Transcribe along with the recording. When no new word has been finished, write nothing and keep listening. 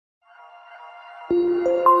Hey,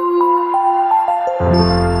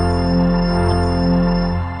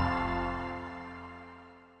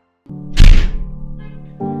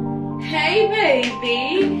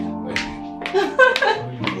 baby.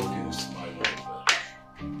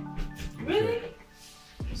 Really?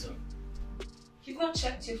 What's up? You've not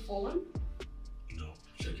checked your phone? No,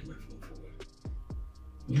 checking my phone for what?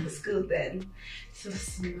 That's good then. So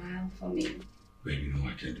smile for me. Baby, no,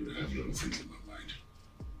 I can't do that. I have a lot of things in my mind.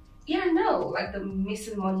 Yeah, I know. Like the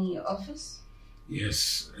missing money in your office?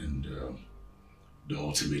 Yes, and the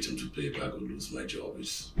ultimatum to pay back or lose my job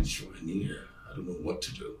is drawing near. I don't know what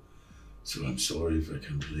to do. So I'm sorry if I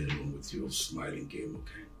can play along with your smiling game,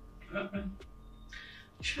 okay?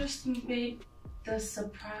 Trust me, babe. The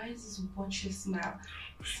surprise is what you smile.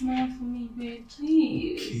 Smile for me, babe,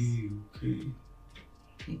 please. Okay.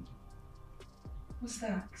 What's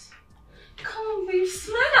that? Come on, babe,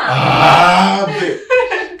 smile. Ah, babe.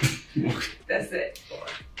 Okay. That's it.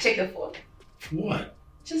 Check your phone. What?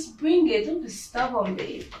 Just bring it. Don't be stubborn,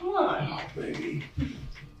 babe. Come on. Oh, baby.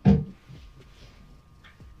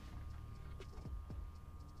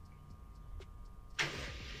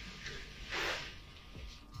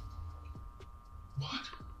 What?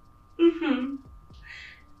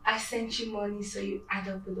 I sent you money so you add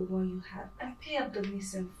up with the one you have and pay up the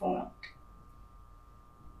missing phone.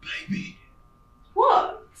 Baby.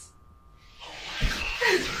 What? Oh my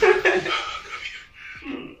God.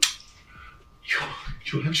 Come here.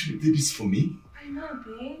 You actually did this for me? I know,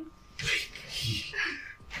 babe.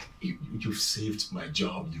 Baby. You've saved my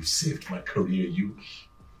job. You've saved my career.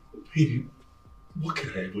 Baby, what can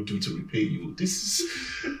I ever do to repay you?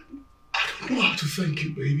 I don't know how to thank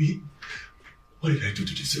you, baby. What did I do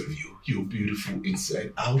to deserve you? You're beautiful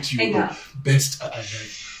inside out. You're the best I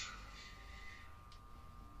have.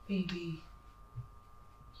 Baby,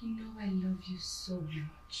 you know I love you so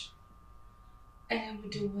much. And I would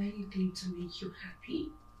do anything to make you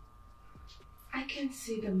happy. I can't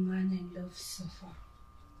see the man I love suffer,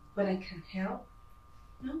 but I can help.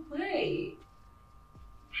 No way.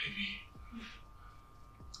 Baby,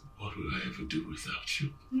 what will I ever do without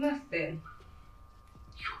you? Nothing.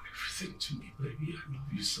 You're everything to me, baby. I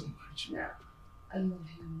love you so much. Yeah, I love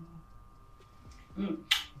you more.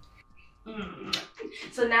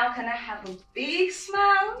 So now can I have a big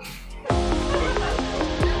smile?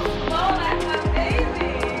 Oh, like my baby.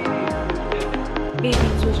 Baby,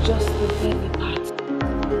 it was just the baby part.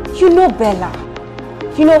 You know Bella.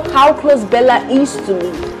 You know how close Bella is to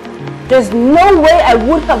me. There's no way I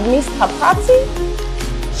would have missed her party.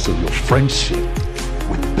 So your friendship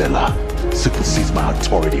with Bella supersedes my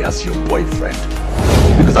authority as your boyfriend.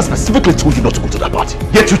 Because I specifically told you not to go to that party.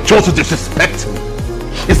 Yet you chose to disrespect me.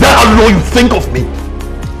 Is that how low you think of me?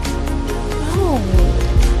 No.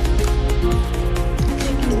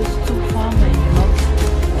 Taking this too far, my love.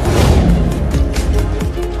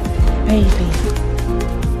 Baby,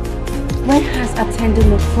 when has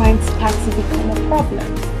attending a friend's party become a problem?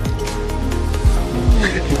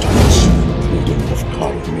 You don't have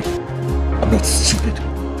power on me. I'm not stupid.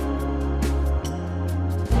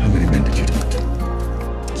 How many men did you talk to?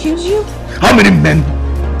 Excuse you? How many men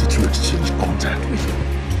did you exchange contact with?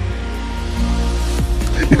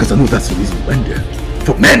 Because I know that's the reason you went there.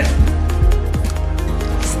 For men!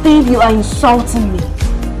 Steve, you are insulting me.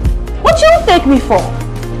 What do you take me for?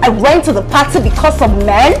 I went to the party because of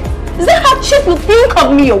men? Is that how cheap you think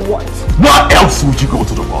of me or what? Why else would you go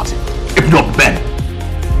to the party, if not men?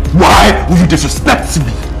 Why would you disrespect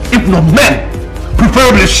me, if not men?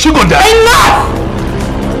 Preferably sugar daddy. Enough!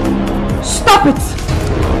 Stop it!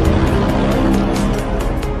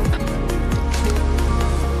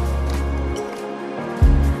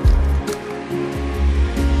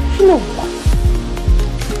 You know what?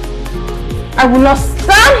 I will not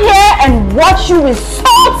stand here and watch you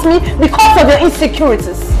insult me because of your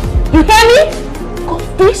insecurities. You hear me? Go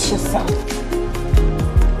face yourself.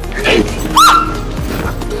 Hey!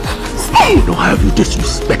 Stay! You know how you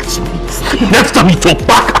disrespect me. Stay. Next time you talk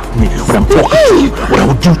back at me when I'm talking to you, what I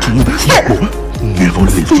will do to you, you will never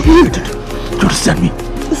live to regret it. Do you understand me?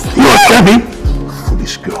 You understand me?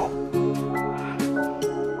 Foolish girl.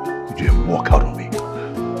 You didn't walk out on me.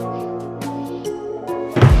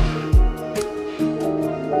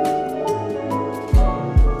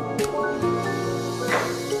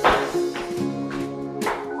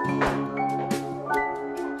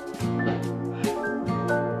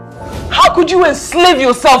 How could you enslave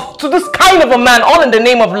yourself to this kind of a man all in the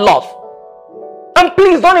name of love? And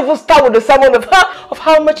please don't even start with the sermon of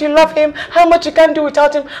how much you love him, how much you can't do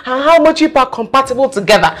without him, and how much you are compatible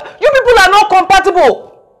together. You people are not compatible.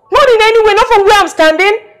 Not in any way, not from where I'm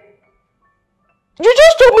standing. You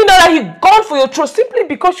just told me now that he gone for your throat simply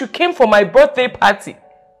because you came for my birthday party.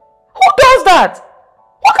 Who does that?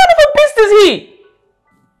 What kind of a beast is he?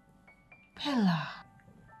 Bella,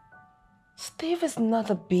 Steve is not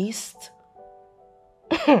a beast.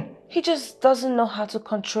 He just doesn't know how to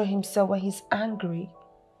control himself when he's angry.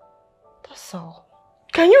 That's all.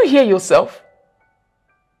 Can you hear yourself?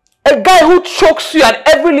 A guy who chokes you at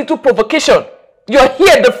every little provocation. You're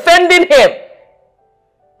here defending him.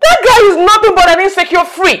 That guy is nothing but an insecure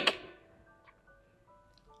freak.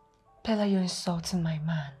 Bella, you're insulting my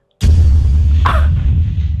man.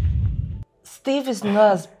 Steve is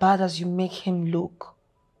not as bad as you make him look.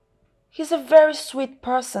 He's a very sweet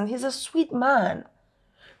person. He's a sweet man.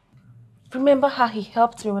 Remember how he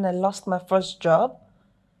helped me when I lost my first job?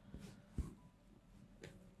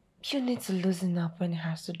 You need to loosen up when it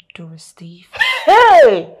has to do with Steve.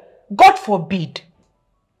 Hey! God forbid.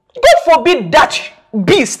 God forbid that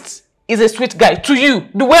beast is a sweet guy to you,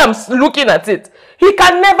 the way I'm looking at it. He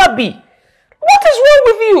can never be. What is wrong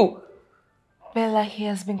with you? Bella, he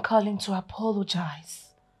has been calling to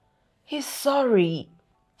apologize. He's sorry.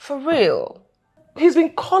 For real. He's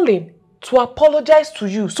been calling to apologize to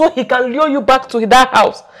you so he can lure you back to that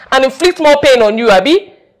house and inflict more pain on you,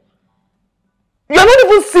 Abby. You're not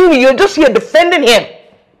even seeing me, you're just here defending him.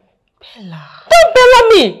 Bella. Don't Bella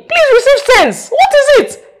me. Please receive sense. What is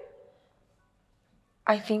it?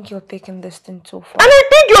 I think you're taking this thing too far. And I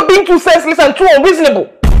think you're being too senseless and too unreasonable.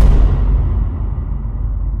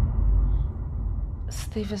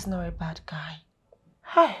 Steve is not a bad guy.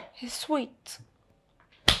 Hi. He's sweet.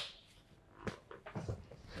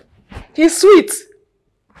 He's sweet.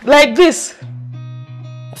 Like this.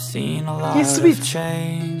 I've seen a lot of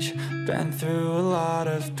change, been through a lot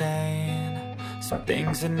of pain. Some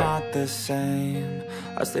things are not the same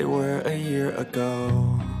as they were a year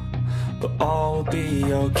ago, but all will be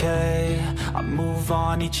okay. I move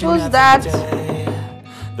on each and every day.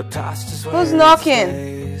 The past is where it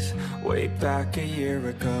stays, way back a year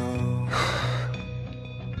ago.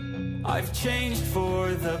 I've changed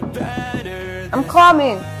for the better. I'm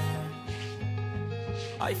coming.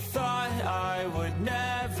 I thought I would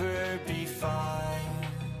never be fine.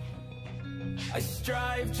 I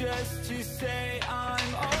strive just to say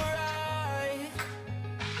I'm alright.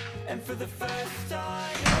 And for the first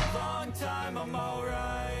time in a long time, I'm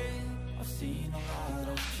alright. I've seen a lot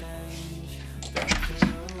of change, been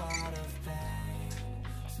through a lot of pain.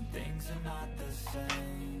 Some things are not the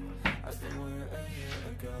same as they were a year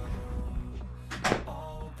ago.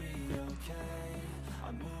 All will be okay.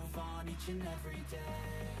 I move on each and every day.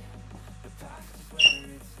 The past is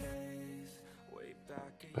where it stays, way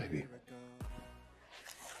back a year ago.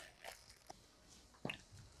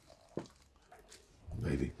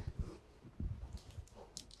 Baby.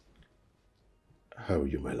 How are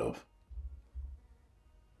you, my love?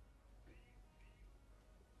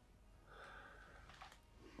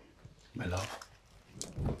 My love.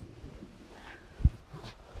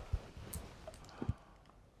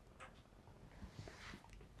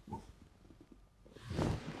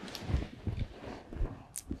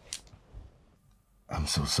 I'm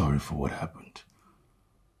so sorry for what happened.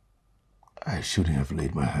 I shouldn't have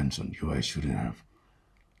laid my hands on you. I shouldn't have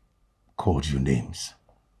called you names.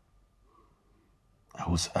 I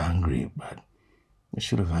was angry, but I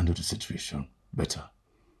should have handled the situation better.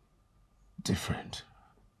 Different.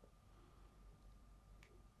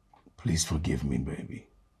 Please forgive me, baby.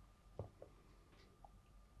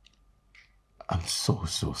 I'm so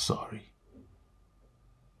sorry.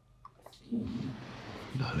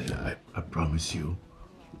 Darling, I promise you,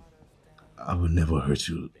 I will never hurt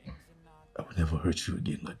you. I will never hurt you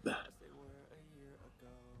again like that.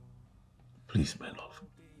 Please, my love.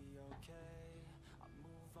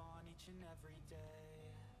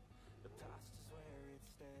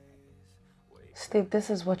 Steve, this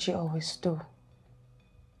is what you always do.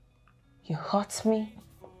 You hurt me,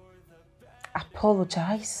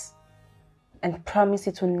 apologize, and promise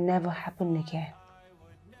it will never happen again.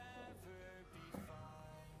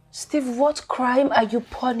 Steve, what crime are you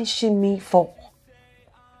punishing me for?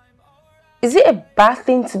 Is it a bad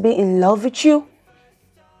thing to be in love with you?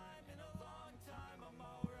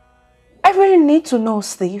 I really need to know,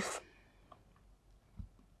 Steve.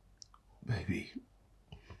 Baby,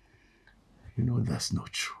 you know that's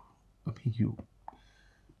not true. I mean, you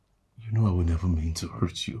know I would never mean to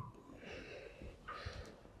hurt you.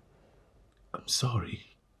 I'm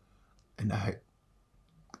sorry. And I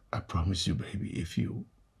promise you, baby, if you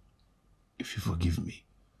forgive me,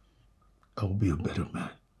 I will be a better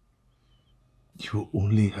man. You will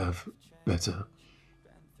only have better,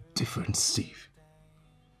 different Steve.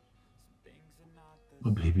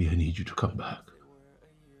 But baby, I need you to come back.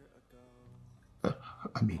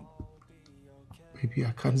 I mean, maybe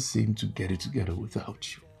I can't seem to get it together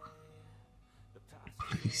without you.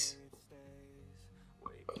 Please.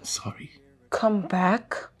 I'm sorry. Come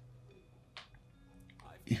back?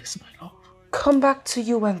 Yes, my love. Come back to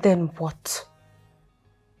you and then what?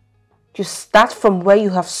 You start from where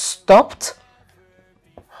you have stopped?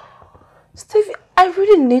 Steve, I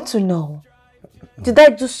really need to know. Did I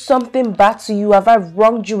do something bad to you? Have I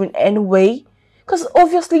wronged you in any way? Because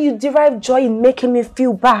obviously you derive joy in making me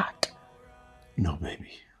feel bad. No,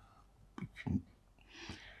 baby.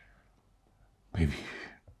 Baby.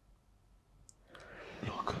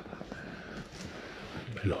 Look.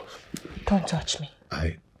 My love. Don't touch me.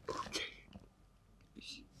 Okay.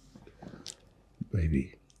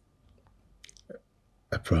 Baby.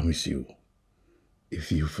 I promise you,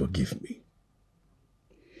 if you forgive me,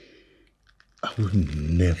 I will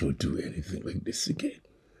never do anything like this again.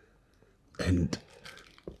 And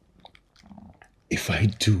if I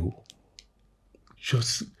do,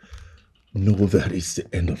 just know that it's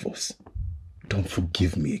the end of us. Don't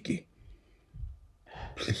forgive me again.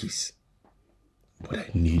 Please. But I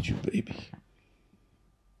need you, baby.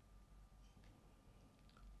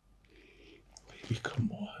 Baby,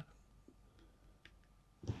 come on.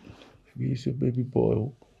 Baby, it's your baby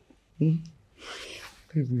boy. Hmm?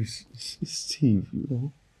 Baby, it's Steve, you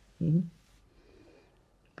know. Hmm?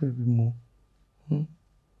 Baby, more. Hmm?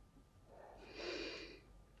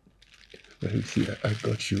 Baby, see, I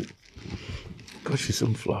got you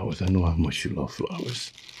some flowers. I know how much you love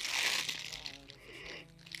flowers.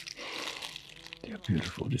 They're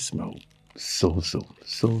beautiful. They smell so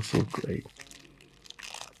great.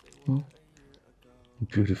 Hmm?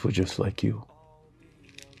 Beautiful, just like you.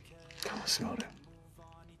 Come on, smell them.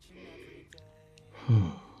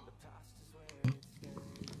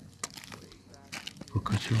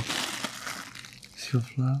 Look at you. It's your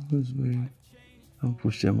flowers, baby. Don't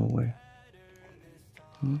push them away.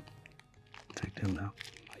 Take them now.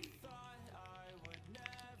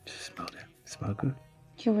 Just smell them. Smell good?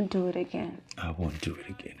 You won't do it again. I won't do it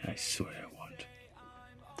again. I swear I won't.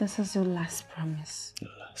 This is your last promise. The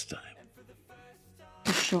last time.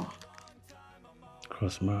 You sure?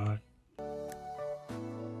 Cross my heart.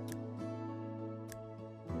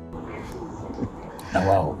 Now,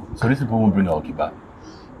 wow. So these people won't bring our kebab.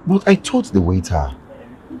 But I told the waiter.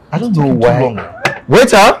 I don't know why.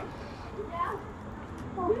 Waiter?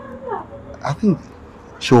 I think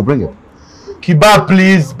she will bring it. Kebab,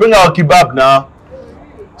 please. Bring our kebab now.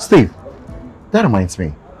 Steve, that reminds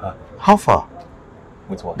me. Huh? How far?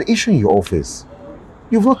 With what? The issue in your office.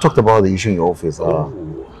 You've not talked about the issue in your office.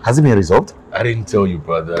 Has it been resolved? I didn't tell you,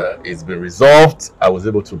 brother. It's been resolved. I was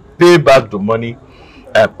able to pay back the money.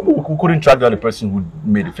 We couldn't track down the person who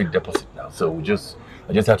made the fake deposit now. So I just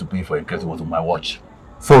had to pay for it because it was on my watch.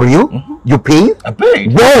 For real? You paid? I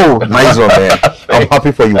paid. Whoa, nice one, man. I'm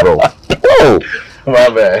happy for you, bro. Whoa. My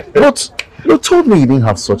bad. But you told me you didn't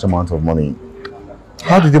have such amount of money.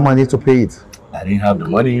 How did you manage to pay it? I didn't have the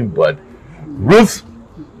money, but Ruth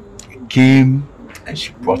came and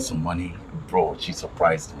she brought some money. Bro, she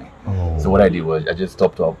surprised me. Oh. So what I did was I just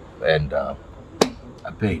topped up and I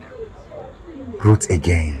paid. Ruth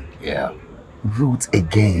again. Yeah. Ruth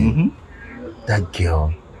again. That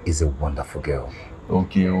girl is a wonderful girl.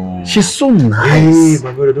 Okay. Oh. She's so nice. Hey,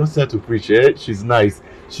 my brother, don't start to preach, eh? She's nice.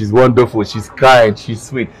 She's wonderful. She's kind. She's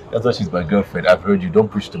sweet. That's why she's my girlfriend. I've heard you. Don't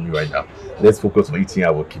preach to me right now. Let's focus on eating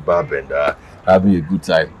our kebab and having a good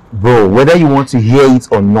time. Bro, whether you want to hear it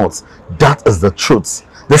or not, that is the truth.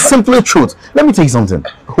 The simple truth. Let me tell you something.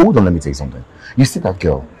 Hold on, let me tell you something. You see that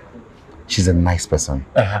girl? She's a nice person.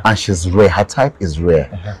 And she's rare. Her type is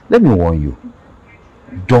rare. Let me warn you.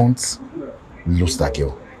 Don't lose that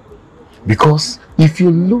girl. Because if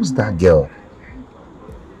you lose that girl,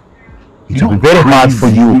 it will be very hard for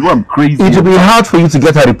you. You know I'm crazy. It will be hard for you to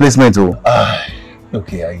get a replacement. Oh.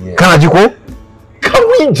 Okay, I hear. Can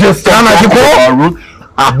we just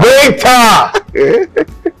waiter?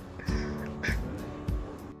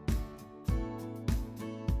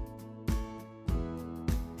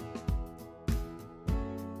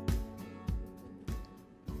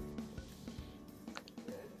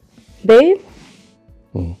 Babe?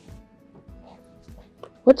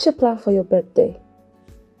 What's your plan for your birthday?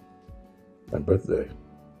 My birthday?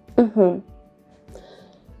 How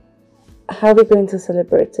are we going to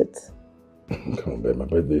celebrate it? Come on, babe. My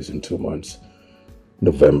birthday is in 2 months.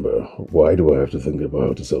 November. Why do I have to think about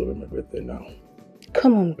how to celebrate my birthday now?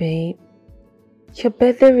 Come on, babe. Your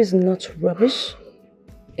birthday is not rubbish.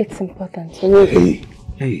 It's important.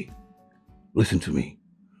 Hey. Listen to me.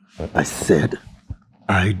 I said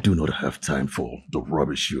I do not have time for the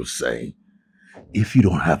rubbish you're saying. If you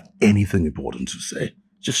don't have anything important to say,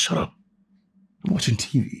 Just shut up. I'm watching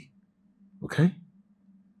TV. Okay?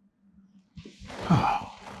 Oh.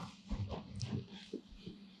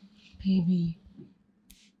 Baby,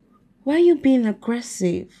 why are you being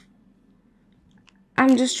aggressive?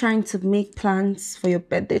 I'm just trying to make plans for your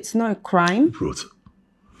birthday. It's not a crime. Ruth.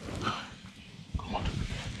 Come on.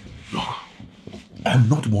 Look, I'm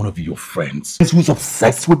not one of your friends who's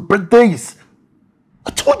obsessed with birthdays. I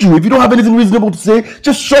told you, if you don't have anything reasonable to say,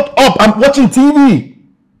 just shut up. I'm watching TV.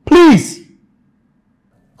 Please.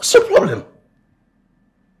 What's your problem?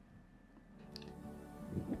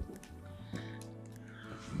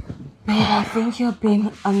 Babe, I think you're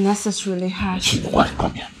being unnecessarily harsh. You know what?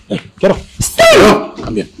 Come here. Hey, get up. Stay up.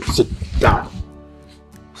 Come here. Sit down.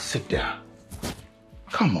 Sit down.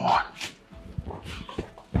 Come on.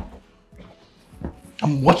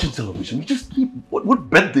 I'm watching television. We just keep... What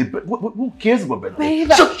birthday? Who cares about birthday?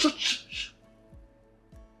 Babe,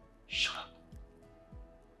 Shut up.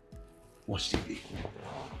 Watch TV.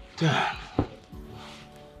 Damn.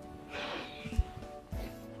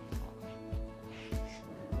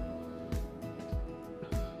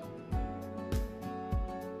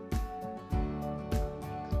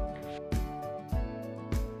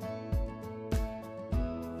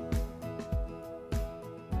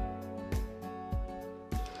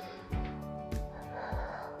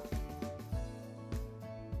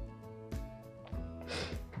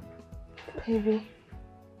 Baby.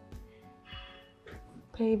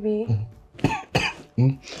 Baby.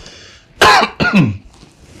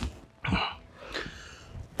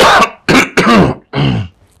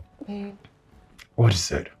 Babe. What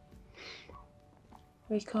is it?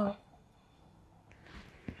 Wake up.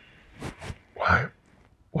 Why?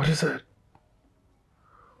 What is it?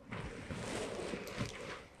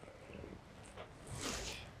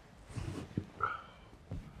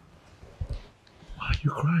 Why are you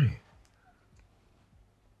crying?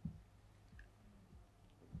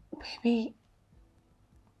 Baby,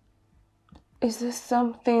 is this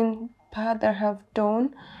something bad that I have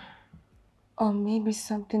done? Or maybe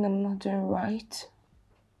something I'm not doing right?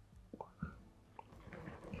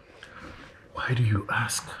 Why do you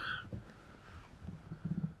ask?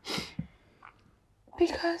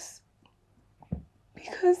 Because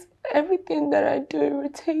everything that I do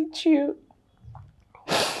irritates you.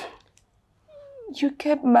 You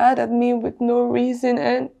get mad at me with no reason,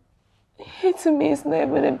 and hating me is not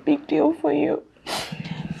even a big deal for you.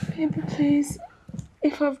 Baby, please,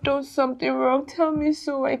 if I've done something wrong, tell me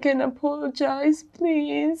so I can apologize,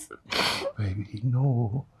 please. Baby,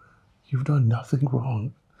 no. You've done nothing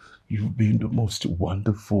wrong. You've been the most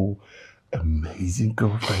wonderful, amazing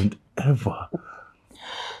girlfriend ever.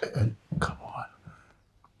 And come on.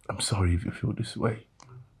 I'm sorry if you feel this way.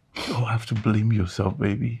 You don't have to blame yourself,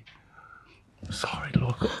 baby. Sorry,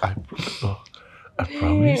 look, I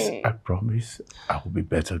promise I will be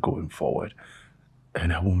better going forward.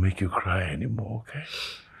 And I won't make you cry anymore, okay?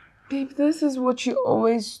 Babe, this is what you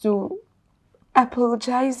always do.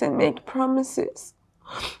 Apologize and make promises.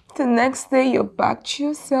 The next day you're back to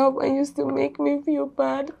yourself and you still make me feel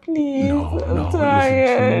bad. Please, I'm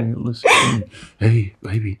tired. Listen to me. Hey,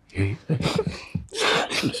 baby, hey.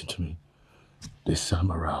 Listen to me. This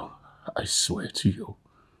time around, I swear to you,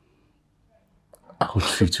 I will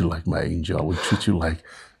treat you like my angel. I will treat you like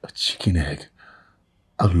a chicken egg.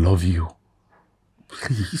 I love you.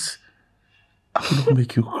 Please. I will not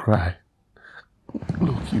make you cry.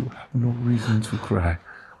 Look, you have no reason to cry.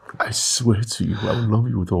 I swear to you, I will love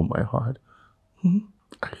you with all my heart. I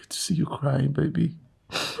hate to see you crying, baby.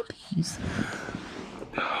 Please.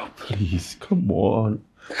 Oh, please, come on.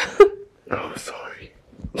 Oh, sorry.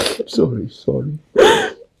 Sorry.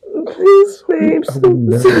 Please, babe. I will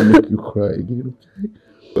never make you cry again, okay?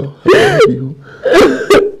 Oh, I love you.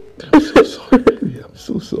 I'm so sorry, baby. I'm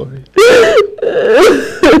so sorry.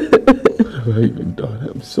 What have I even done?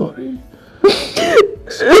 I'm sorry.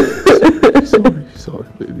 Sorry,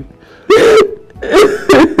 baby.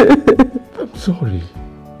 I'm sorry.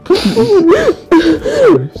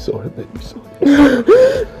 Sorry, baby. Sorry.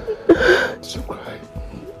 Stop crying.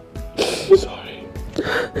 Sorry.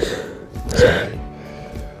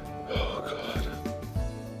 Oh, God.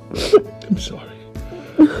 I'm sorry.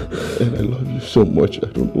 And I love you so much. I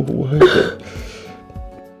don't know why, but...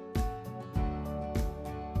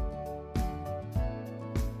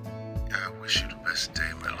 I wish you the best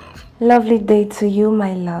day, my love. Lovely day to you,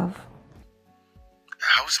 my love.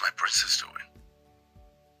 How's my princess doing?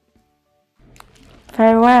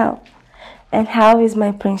 Very well. And how is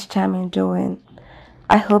my Prince Charming doing?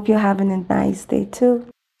 I hope you're having a nice day too.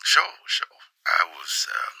 Sure. I was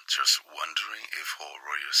just wondering if her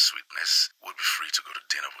royal sweetness would be free to go to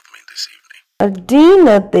dinner with me this evening? A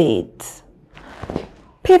dinner date?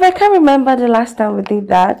 Babe, I can't remember the last time we did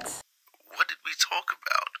that. What did we talk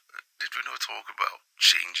about? Did we not talk about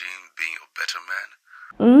changing, being a better man?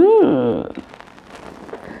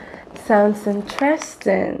 Sounds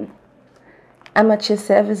interesting. I'm at your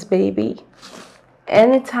service, baby.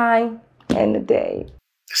 Anytime, any day.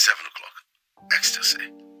 It's 7 o'clock. Ecstasy.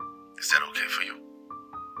 Is that okay for you?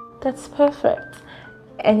 That's perfect.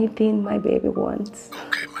 Anything my baby wants.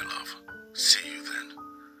 Okay, my love. See you then.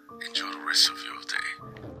 Enjoy the rest of your day.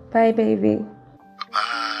 Bye, baby.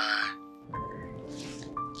 Bye-bye.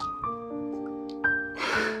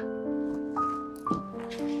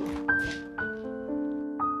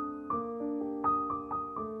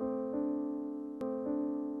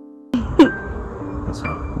 What's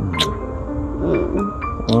up?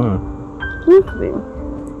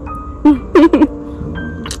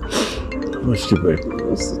 What's your babe?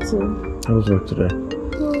 How was work today?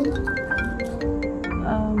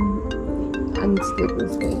 I need to take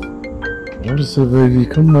this, babe. What is it, baby?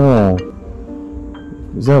 Come on.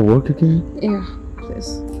 Is that work again? Yeah,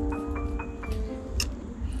 please.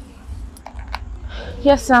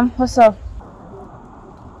 Yes, Sam. What's up?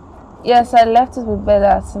 Yes, I left it with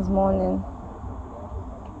Bella since morning.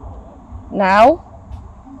 Now?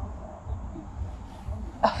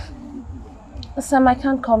 Sam, I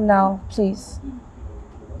can't come now, please.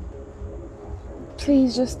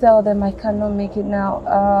 Please just tell them I cannot make it now.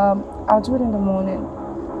 I'll do it in the morning.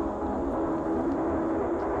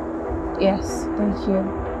 Yes, thank you.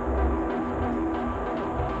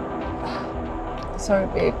 Sorry,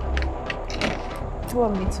 babe. Do you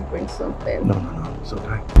want me to bring something? No, it's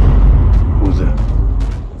okay. Who's that?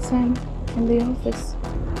 Sam, in the office.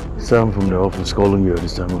 Sam from the office calling you at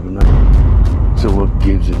this time of the night. So what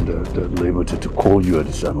gives him the liberty to call you at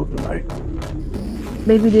this time of the night?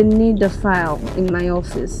 Maybe they need the file in my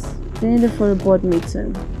office. They need it for a board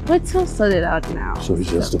meeting. But it's all sorted out now. So it's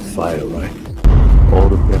just a file, right? All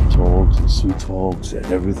the pep talks and sweet talks and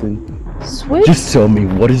everything. Sweet? Just tell me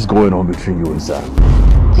what is going on between you and Sam.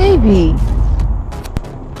 Baby.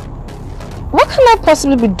 What can I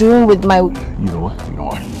possibly be doing with my... You know what?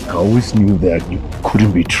 I always knew that you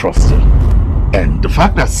couldn't be trusted. And the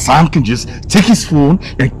fact that Sam can just take his phone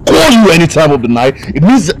and call you any time of the night, it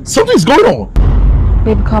means that something's going on.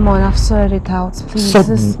 Babe, come on, I've sorted it out, please.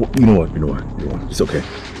 You know what? It's okay.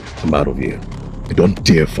 I'm out of here. And don't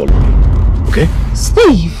dare follow me. Okay?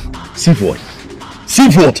 Steve! Steve what?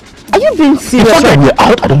 Steve what? Are you being serious? The fact that we're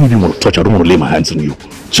out, I don't even want to touch you. I don't want to lay my hands on you. Do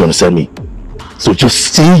you understand me? So just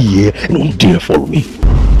stay here and don't dare follow me.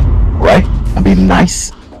 Alright? And be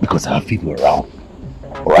nice because I have people around.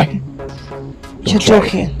 Alright? You're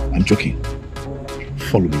joking. I'm joking.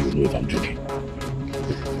 Follow me, you know if I'm joking.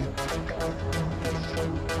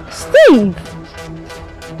 Steve!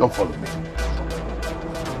 Don't follow me.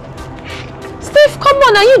 Steve, come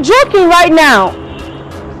on, are you joking right now?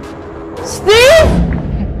 Steve?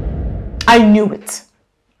 I knew it.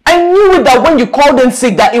 I knew it that when you called in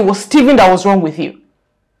sick that it was Stephen that was wrong with you.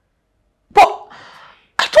 But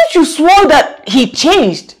I thought you swore that he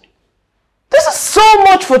changed. This is so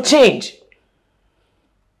much for change.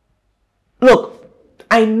 Look,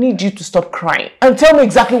 I need you to stop crying and tell me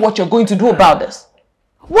exactly what you're going to do about this.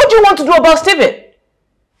 What do you want to do about Stephen?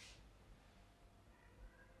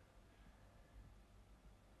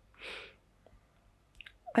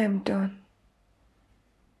 I am done.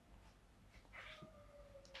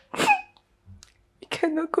 We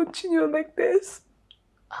cannot continue like this.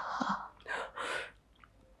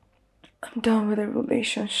 I'm done with the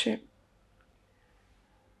relationship.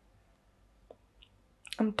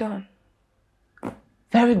 I'm done.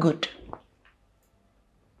 Very good.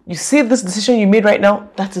 You see this decision you made right now?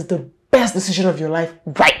 That is the best decision of your life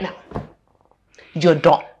right now. You're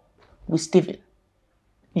done with Stephen.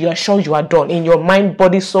 You are sure you are done. In your mind,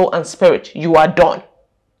 body, soul, and spirit, you are done.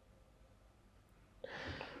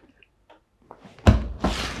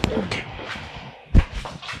 Okay.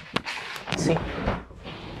 See,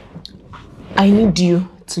 I need you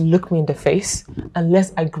to look me in the face and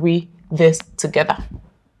let's agree this together.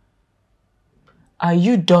 Are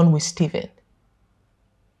you done with Stephen?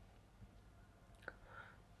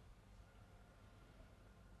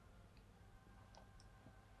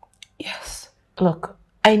 Yes. Look,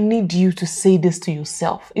 I need you to say this to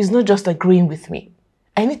yourself. It's not just agreeing with me.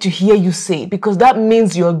 I need to hear you say it because that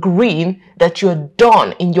means you're agreeing that you're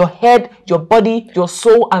done in your head, your body, your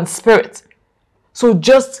soul, and spirit. So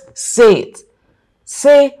just say it.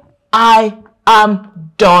 Say, I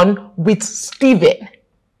am done with Stephen.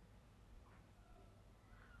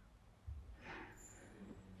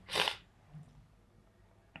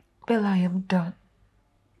 Bella, I am done.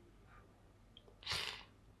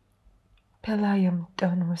 Bella, I am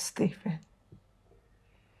done with Stephen.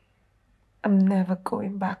 I'm never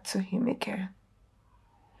going back to him again.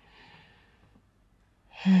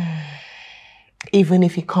 Even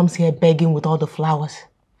if he comes here begging with all the flowers.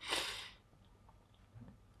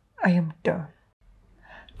 I am done.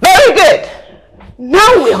 Very good! Now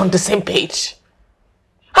we're on the same page.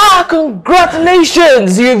 Ah,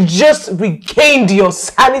 congratulations! You've just regained your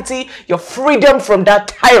sanity, your freedom from that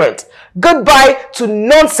tyrant. Goodbye to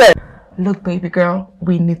nonsense. Look, baby girl,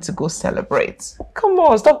 we need to go celebrate. Come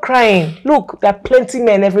on, stop crying. Look, there are plenty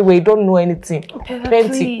men everywhere. You don't know anything. Bella,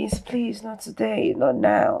 Plenty. please, not today, not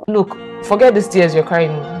now. Look, forget these tears you're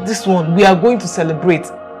crying. This one, we are going to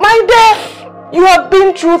celebrate. My dear, you have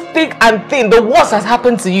been through thick and thin. The worst has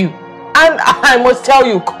happened to you. And I must tell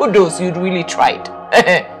you, kudos, you really tried.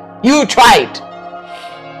 You tried.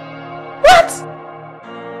 What?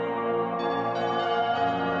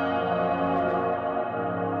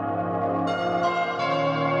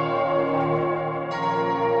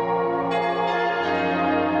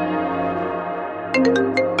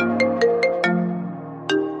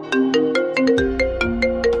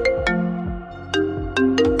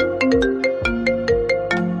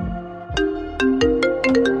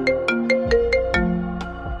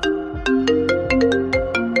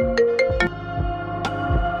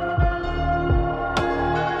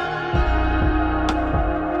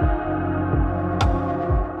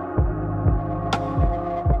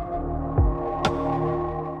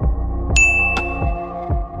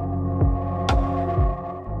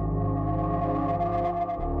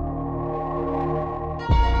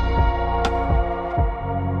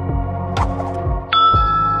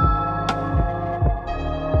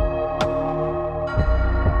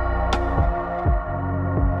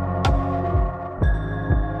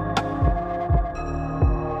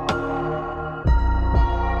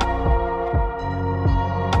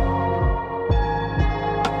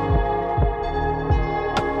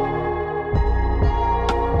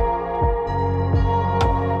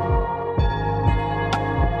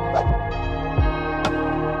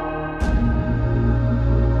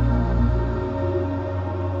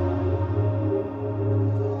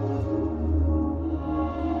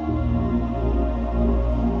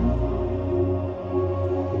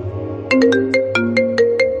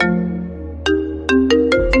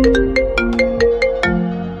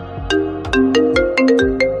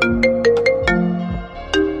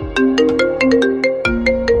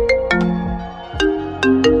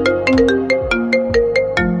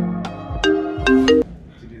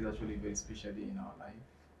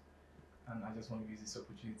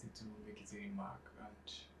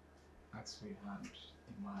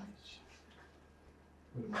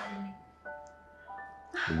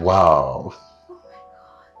 Wow. Oh my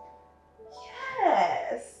God.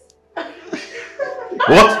 Yes.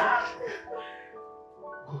 What?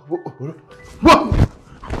 What?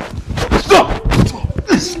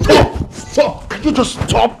 Stop! Can you just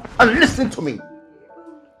stop and listen to me?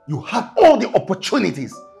 You had all the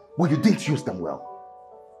opportunities, but you didn't use them well.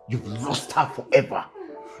 You've lost her forever.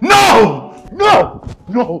 No! No!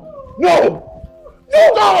 No! No!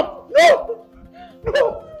 Stop! No! No!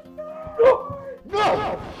 No!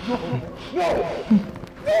 No! No! No!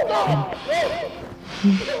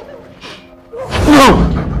 No!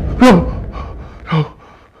 No! No!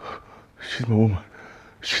 She's my woman.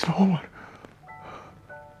 She's my woman.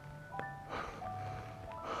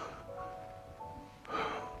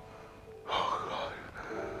 Oh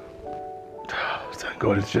God. Thank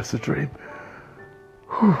God it's just a dream.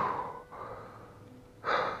 Whew.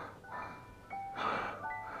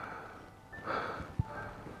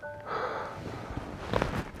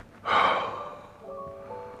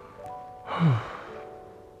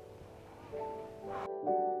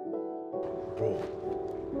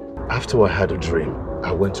 After I had a dream,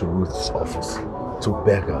 I went to Ruth's office to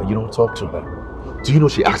beg her, talk to her. Do you know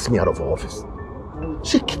she asked me out of her office?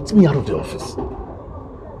 She kicked me out of the office.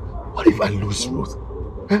 What if I lose Ruth?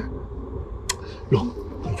 Huh?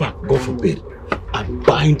 Look, in fact, God forbid, I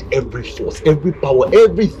bind every force, every power,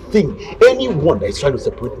 everything, anyone that is trying to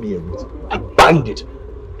separate me and Ruth. I bind it.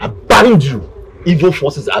 I bind you. Evil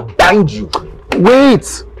forces, I bind you.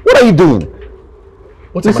 Wait! What are you doing?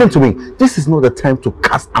 Listen to me. This is not the time to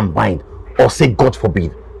cast and bind or say God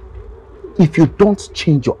forbid. If you don't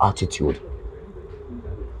change your attitude,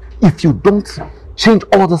 if you don't change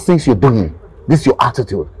all the things you're doing, this is your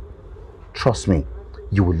attitude, trust me,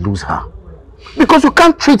 you will lose her. Because you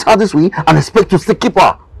can't treat her this way and expect to still keep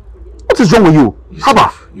her. What is wrong with you?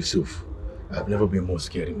 Yusuf, I've never been more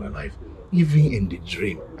scared in my life. Even in the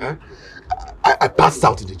dream. Huh? I passed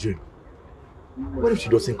out in the dream. What if she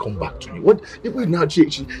doesn't come back to me? What if now she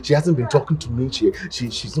hasn't been talking to me?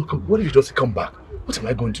 She's not come. What if she doesn't come back? What am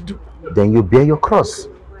I going to do? Then you bear your cross.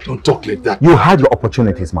 Don't talk like that. You had your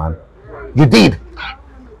opportunities, man. You did.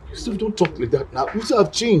 You still don't talk like that now. You still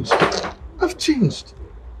have changed. I've changed.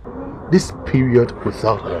 This period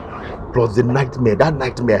without her, plus the nightmare, that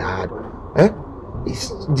nightmare I had,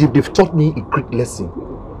 they've taught me a great lesson.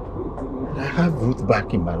 I have Ruth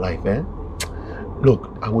back in my life,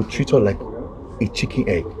 Look, I will treat her like a chicken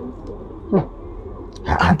egg.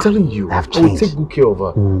 I'm telling you, I've I will changed. take good care of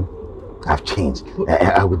her. I've changed.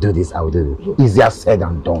 I will do this. I will do this. Easier said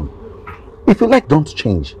than done. If you like, don't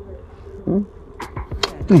change.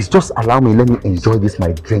 Please just allow me. Let me enjoy this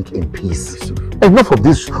my drink in peace. Yusuf. Enough of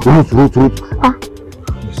this root.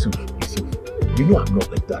 Yusuf, you know I'm not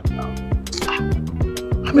like that now.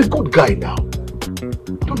 I'm a good guy now.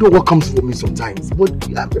 I don't know what comes for me sometimes, but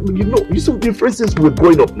you know, Yusuf, for instance, we're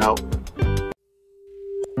growing up now.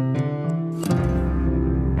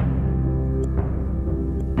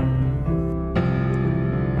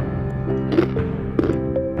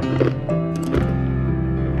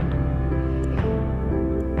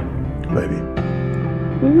 Baby.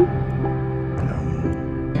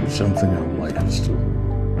 Something I would like us to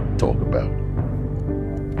talk about.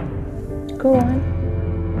 Go on.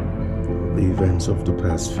 The events of the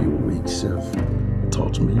past few weeks have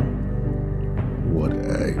taught me what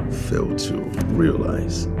I failed to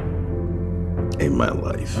realize in my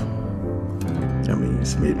life. I mean,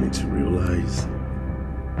 it's made me to realize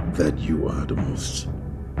that you are the most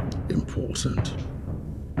important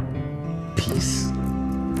piece.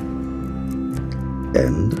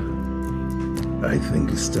 And I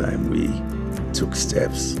think it's time we took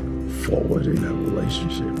steps forward in our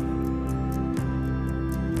relationship.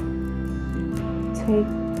 Take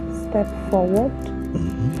step forward?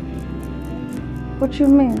 What do you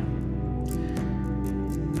mean?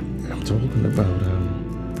 I'm talking about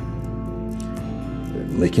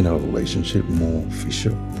making our relationship more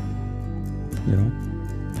official, you know,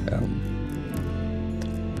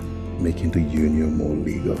 making the union more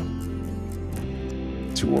legal.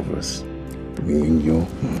 Two of us, me and you.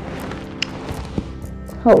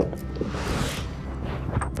 Hold.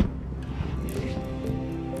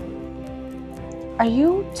 Are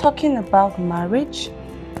you talking about marriage?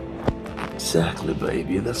 Exactly,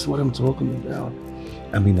 baby. That's what I'm talking about.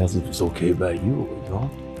 I mean, as if it's okay by you, you know.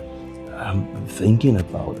 I'm thinking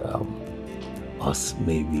about us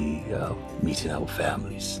maybe meeting our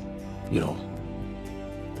families, you know.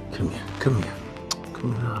 Come here,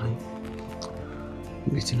 darling.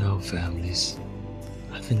 Meeting our families.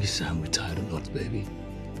 I think it's time we tie the knots, baby.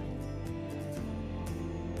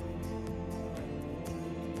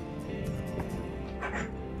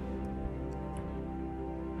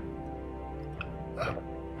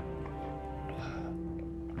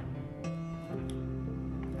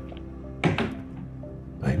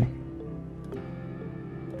 Baby.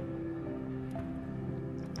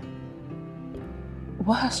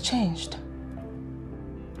 What has changed?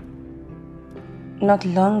 Not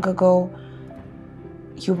long ago,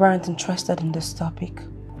 you weren't interested in this topic.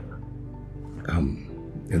 And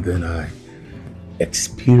then I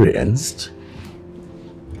experienced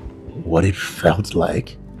what it felt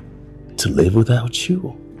like to live without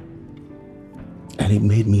you. And it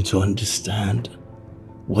made me to understand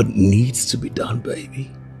what needs to be done,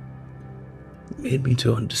 baby. It made me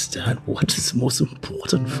to understand what is most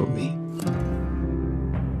important for me.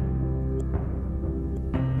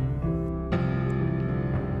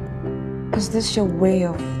 Is this your way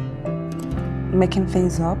of making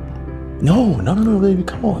things up? No, baby,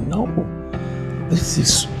 come on, no. This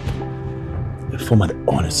is from an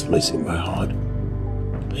honest place in my heart.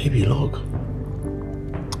 Baby, look.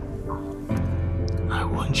 I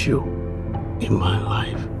want you in my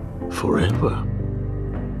life forever.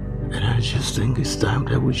 And I just think it's time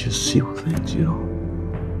that we just seal things, you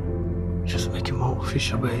know? Just make it more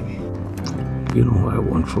official, baby. You know what I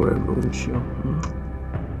want forever with you.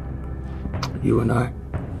 You and I.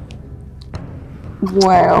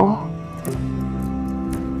 Well,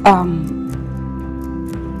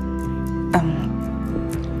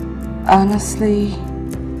 honestly,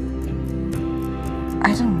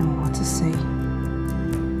 I don't know what to say.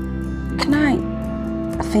 Can I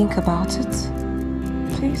think about it,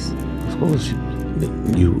 please? Of course,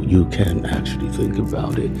 you can actually think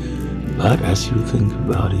about it. But as you think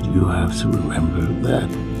about it, you have to remember that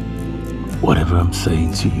whatever I'm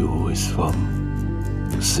saying to you is from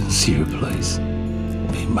a sincere place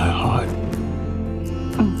in my heart.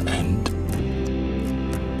 And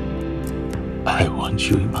I want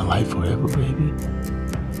you in my life forever, baby.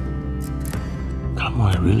 Come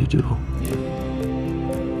on, I really do.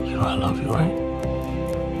 know I love you, right?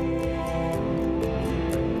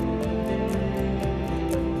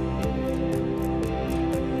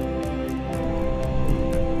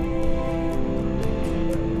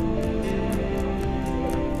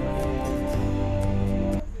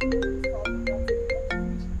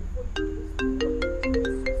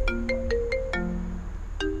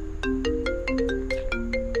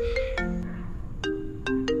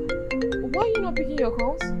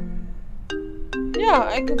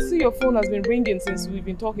 I could see your phone has been ringing since we've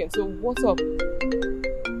been talking, so what's up?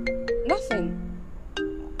 Nothing.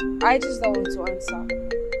 I just don't want to answer.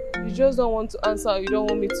 You just don't want to answer, or you don't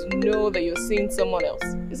want me to know that you're seeing someone else?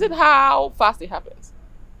 Is it how fast it happens?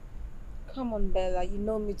 Come on, Bella, you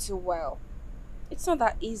know me too well. It's not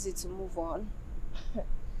that easy to move on.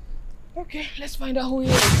 Okay, let's find out who he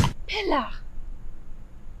is. Bella!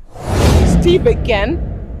 Steve again?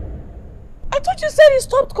 I thought you said he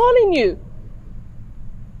stopped calling you.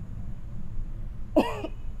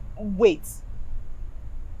 Wait.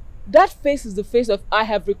 That face is the face of I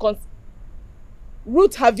have reconciled.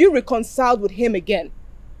 Ruth, have you reconciled with him again?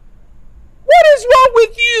 What is wrong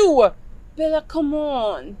with you? Bella, come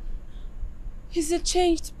on. He's a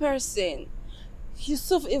changed person.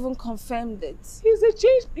 Yusuf even confirmed it. He's a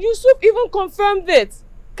changed... Yusuf even confirmed it.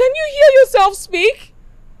 Can you hear yourself speak?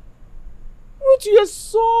 Ruth, you're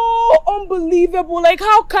so unbelievable. Like,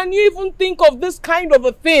 how can you even think of this kind of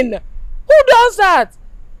a thing? Who does that?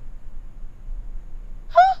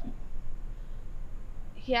 Huh?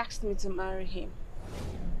 He asked me to marry him.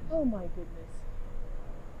 Oh my goodness.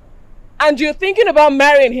 And you're thinking about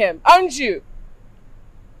marrying him, aren't you?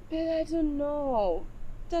 But I don't know.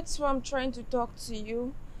 That's why I'm trying to talk to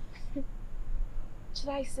you. Should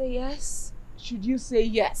I say yes? Should you say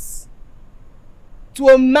yes? To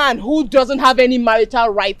a man who doesn't have any marital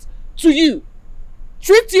right to you?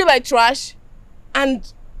 Treats you like trash?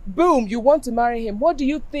 And boom, you want to marry him. What do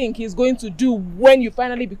you think he's going to do when you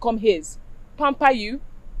finally become his? Pamper you?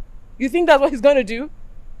 You think that's what he's going to do?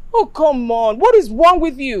 Oh, come on. What is wrong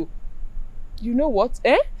with you? You know what,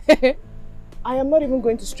 eh? I am not even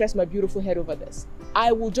going to stress my beautiful head over this.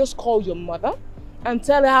 I will just call your mother and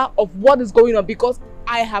tell her of what is going on because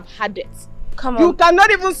I have had it. Come on. You cannot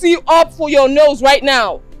even see up for your nose right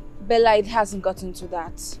now. Bella, it hasn't gotten to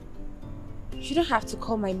that. You don't have to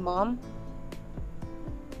call my mom.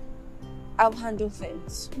 I'll handle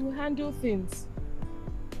things. You will handle things.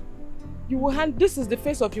 You will this is the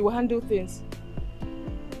face of you will handle things.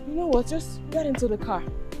 You know what? Just get into the car.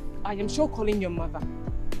 I am sure calling your mother.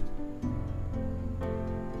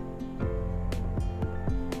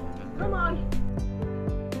 Come on.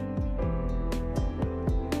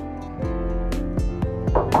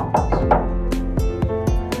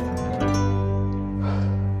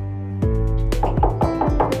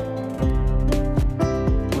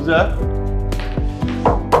 Who's that?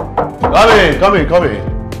 Come in.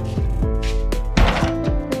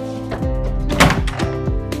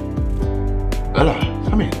 Ella,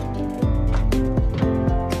 come in.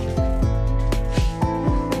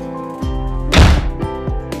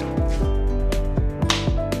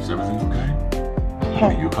 Is everything okay? I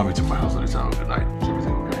mean, you're coming to my house at this hour of the night. Is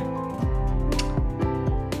everything okay?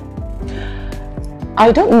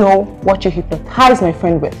 I don't know what you hypnotize my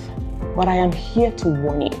friend with, but I am here to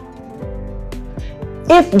warn you.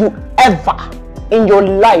 If you ever in your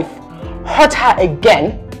life hurt her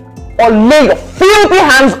again or lay your filthy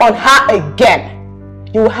hands on her again,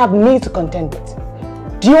 you will have me to contend with.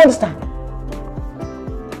 Do you understand?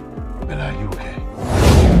 Bella, are you okay?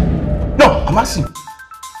 No, I'm asking.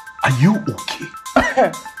 Are you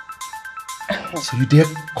okay? So you dare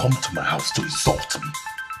come to my house to insult me?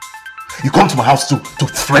 You come to my house to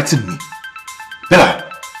threaten me? Bella,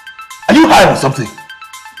 are you high on something?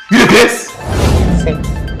 You the case? Say,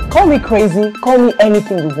 call me crazy, call me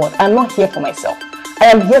anything you want. I'm not here for myself. I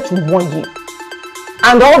am here to warn you.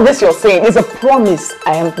 And all this you're saying is a promise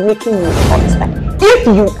I am making you understand. If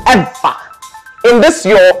you ever, in this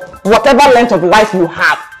your whatever length of life you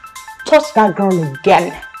have, touch that ground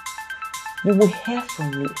again, you will hear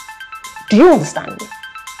from me. Do you understand me?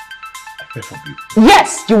 I hear from you.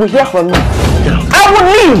 Yes, you will hear from me. Get out. I will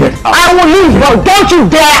leave. I will leave, but don't you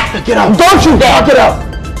dare. Get out. Don't you dare. Get out.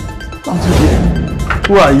 Don't you dare.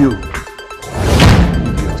 Who are you?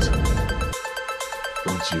 Idiot.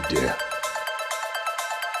 Don't you dare.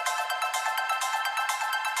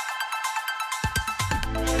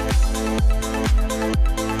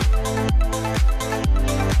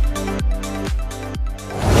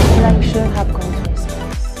 You shouldn't have gone to his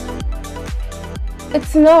house.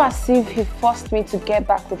 It's not as if he forced me to get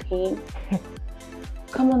back with him.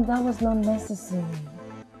 Come on, that was not necessary.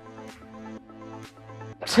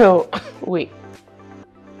 So, wait.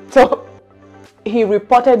 So, he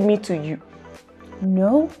reported me to you?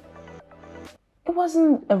 No. It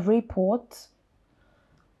wasn't a report.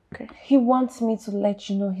 Okay. He wants me to let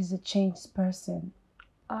you know he's a changed person.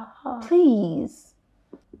 Uh-huh. Please.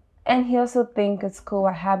 And he also thinks it's cool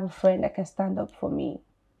I have a friend that can stand up for me.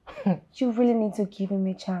 You really need to give him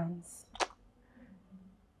a chance.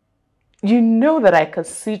 You know that I can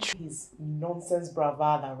see through his nonsense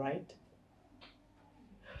bravado, right?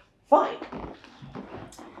 Fine.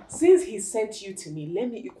 Since he sent you to me, let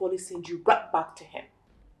me equally send you right back to him.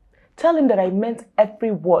 Tell him that I meant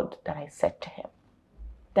every word that I said to him.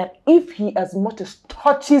 That if he as much as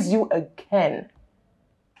touches you again,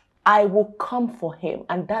 I will come for him,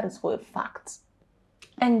 and that is for a fact.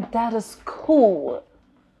 And that is cool.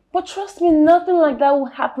 But trust me, nothing like that will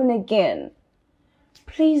happen again.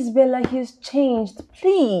 Please, Bella, he's changed.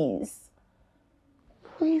 Please.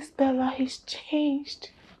 Please, Bella, he's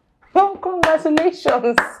changed. Oh,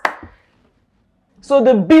 congratulations. So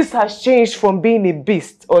the beast has changed from being a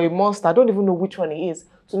beast or a monster, I don't even know which one he is,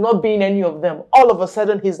 to not being any of them. All of a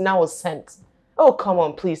sudden, he's now a saint. Oh, come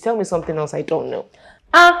on, please. Tell me something else I don't know.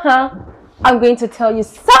 I'm going to tell you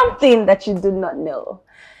something that you do not know.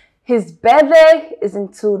 His birthday is in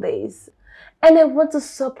 2 days. And I want to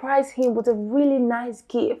surprise him with a really nice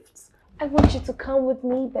gift. I want you to come with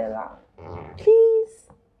me, Bella. Please.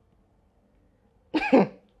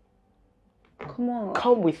 Come on.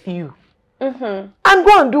 Come with you. And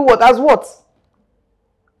go and do what? As what?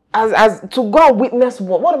 As to go and witness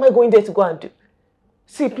what? What am I going there to go and do?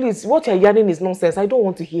 See, please, what you're yarning is nonsense. I don't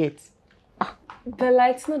want to hear it. Bella,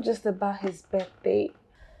 it's not just about his birthday.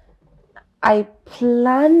 I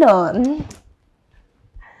plan on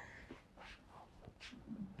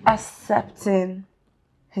accepting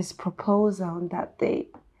his proposal on that day.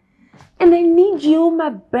 And I need you, my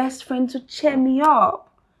best friend, to cheer me up.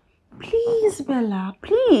 Please, Bella,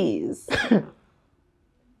 please.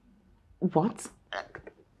 What?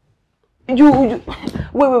 You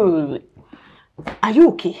wait. Are you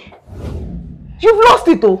okay? You've lost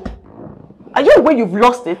it, though. Are you aware you've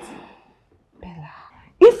lost it? Bella.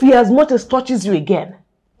 If he as much as touches you again,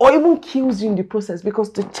 or even kills you in the process,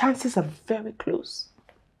 because the chances are very close.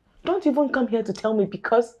 Don't even come here to tell me,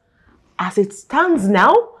 because as it stands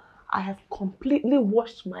now, I have completely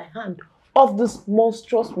washed my hand off this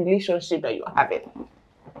monstrous relationship that you're having.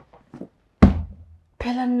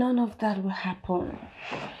 Bella, none of that will happen.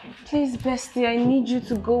 Please, bestie, I need you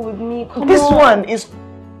to go with me. Come This on. one is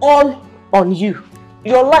all on you.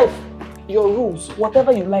 Your life, your rules,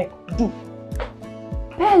 whatever you like, do.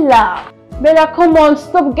 Bella! Bella, come on,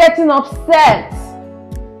 stop getting upset.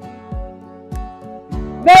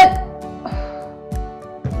 Bella!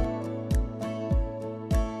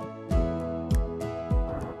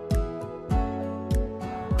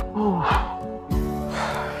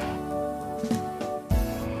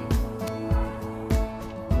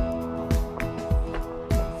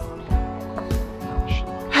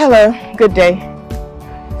 Hello, good day.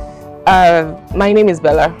 My name is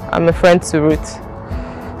Bella. I'm a friend to Ruth,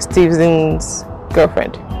 Stevenson's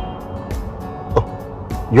girlfriend.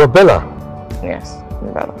 Oh, you're Bella? Yes,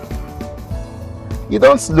 I'm Bella. You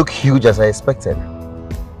don't look huge as I expected.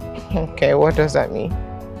 Okay, what does that mean?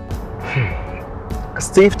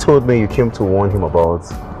 Steve told me you came to warn him about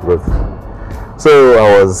Ruth. So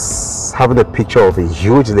I was having a picture of a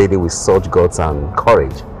huge lady with such guts and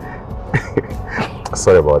courage.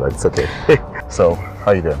 Sorry about that, it's okay. So,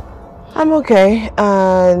 how you doing? I'm okay,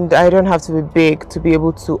 and I don't have to be big to be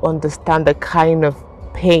able to understand the kind of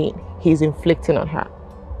pain he's inflicting on her.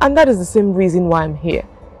 And that is the same reason why I'm here.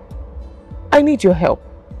 I need your help.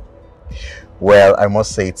 Well, I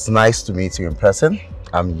must say it's nice to meet you in person.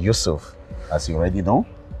 I'm Yusuf, as you already know.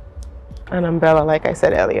 And I'm Bella, like I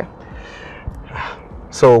said earlier.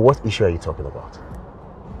 So, what issue are you talking about?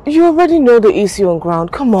 You already know the issue on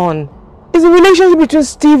ground. Come on. It's a relationship between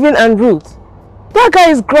Steven and Ruth. That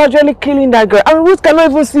guy is gradually killing that girl, and Ruth cannot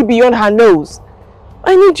even see beyond her nose.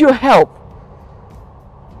 I need your help.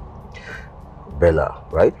 Bella,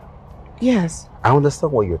 right? Yes. I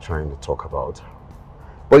understand what you're trying to talk about.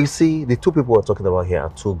 But you see, the two people we're talking about here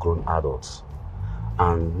are two grown adults.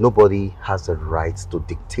 And nobody has the right to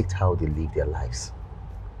dictate how they live their lives.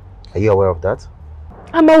 Are you aware of that?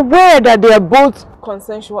 I'm aware that they are both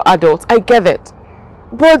consensual adults. I get it.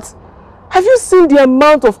 But have you seen the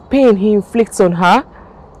amount of pain he inflicts on her?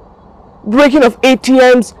 Breaking of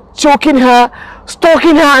ATMs, choking her,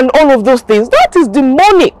 stalking her, and all of those things. That is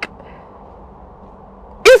demonic.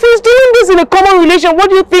 If he's doing this in a common relation, what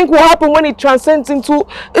do you think will happen when it transcends into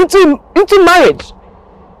marriage?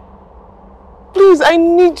 Please, I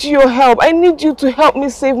need your help. I need you to help me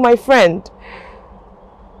save my friend.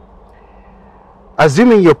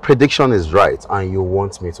 Assuming your prediction is right and you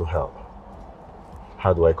want me to help,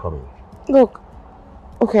 how do I come in? Look,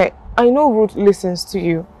 okay, I know Ruth listens to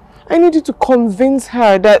you. I need you to convince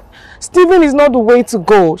her that Stephen is not the way to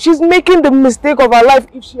go. She's making the mistake of her life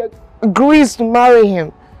if she agrees to marry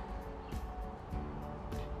him.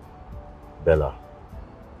 Bella,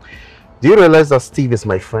 do you realize that Steve is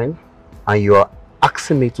my friend and you are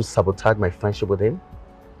asking me to sabotage my friendship with him?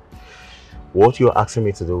 What you're asking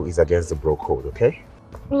me to do is against the bro code, okay?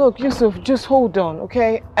 Look, Yusuf, just hold on,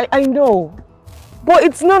 okay? I know. But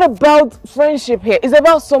it's not about friendship here. It's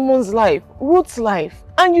about someone's life. Ruth's life.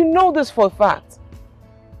 And you know this for a fact.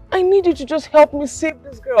 I need you to just help me save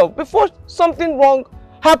this girl before something wrong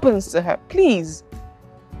happens to her. Please.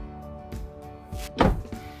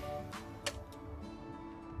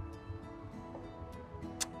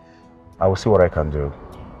 I will see what I can do.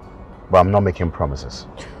 But I'm not making promises.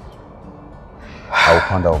 I will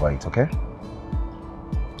ponder over it, okay?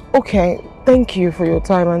 Okay, thank you for your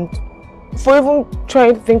time and for even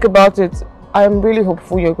trying to think about it. I'm really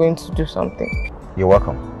hopeful you're going to do something. You're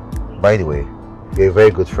welcome. By the way, you're a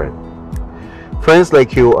very good friend. Friends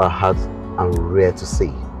like you are hard and rare to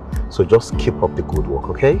see. So just keep up the good work,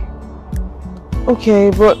 okay?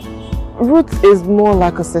 Okay, but Ruth is more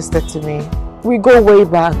like a sister to me. We go way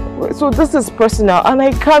back. So this is personal and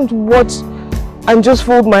I can't watch and just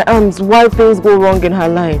fold my arms while things go wrong in her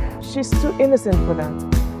life. She's too innocent for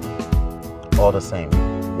that. All the same,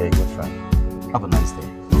 you're a good friend. Have a nice day.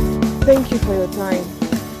 Thank you for your time.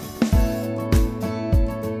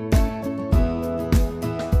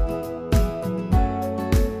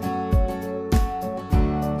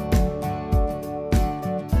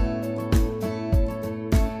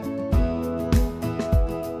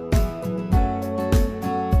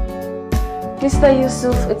 Mr.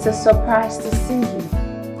 Yusuf, it's a surprise to see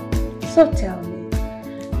you. So tell me,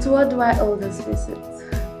 to what do I owe this visit?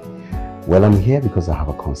 Well, I'm here because I have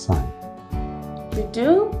a concern. You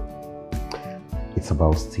do? It's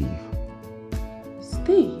about Steve.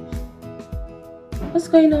 Steve? What's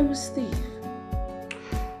going on with Steve?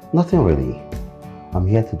 Nothing really. I'm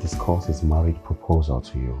here to discuss his marriage proposal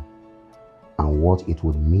to you and what it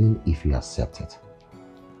would mean if you accept it.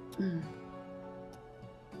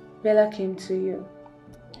 Bella came to you.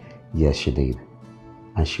 Yes, she did.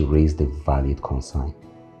 And she raised a valid concern.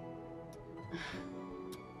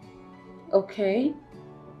 Okay.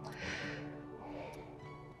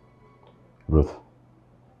 Ruth,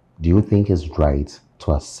 do you think it's right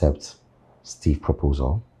to accept Steve's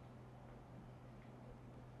proposal?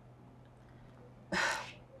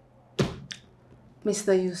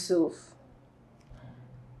 Mr. Yusuf,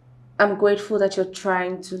 I'm grateful that you're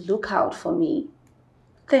trying to look out for me.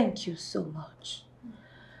 Thank you so much.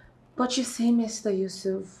 But you see, Mr.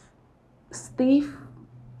 Yusuf, Steve,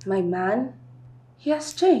 my man, he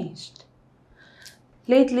has changed.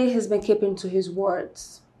 Lately, he's been keeping to his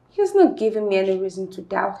words. He's not giving me any reason to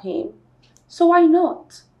doubt him. So why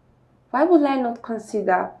not? Why would I not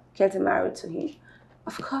consider getting married to him?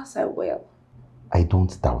 Of course I will. I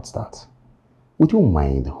don't doubt that. Would you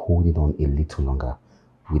mind holding on a little longer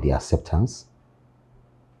with the acceptance?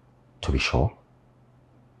 To be sure.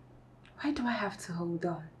 Why do I have to hold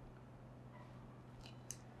on?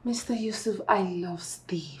 Mr. Yusuf, I love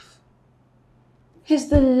Steve. He's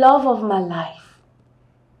the love of my life.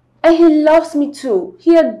 And he loves me too.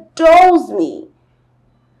 He adores me.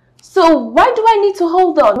 So why do I need to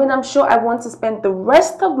hold on when I'm sure I want to spend the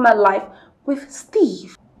rest of my life with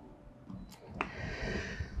Steve?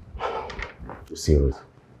 See, Ruth,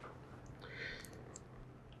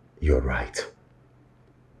 you're right.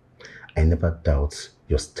 I never doubt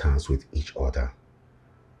your stance with each other.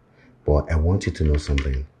 But I want you to know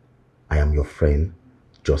something. I am your friend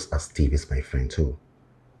just as Steve is my friend too.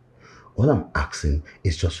 All I'm asking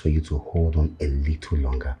is just for you to hold on a little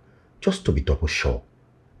longer, just to be double sure.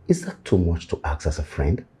 Is that too much to ask as a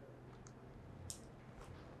friend?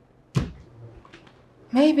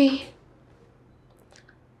 Maybe.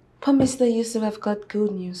 But Mr. Yusuf, I've got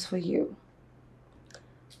good news for you.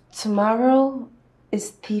 Tomorrow is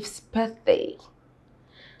Steve's birthday.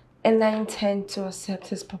 And I intend to accept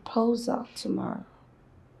his proposal tomorrow.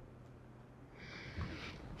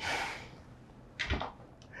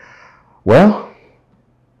 Well,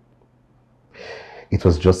 it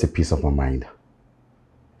was just a piece of my mind.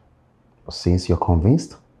 But since you're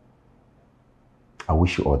convinced, I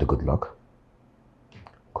wish you all the good luck.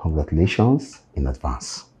 Congratulations in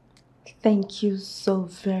advance. Thank you so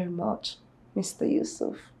very much, Mr.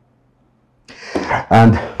 Yusuf.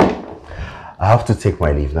 And I have to take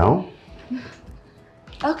my leave now.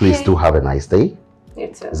 Okay. Please do have a nice day. You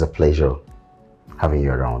too. It's a pleasure having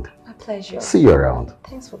you around. A pleasure. See you around.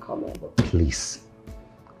 Thanks for coming. Please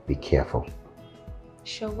be careful.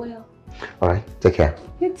 Sure will. All right, take care.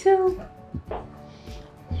 You too.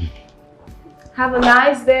 Have a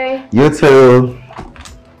nice day. You too.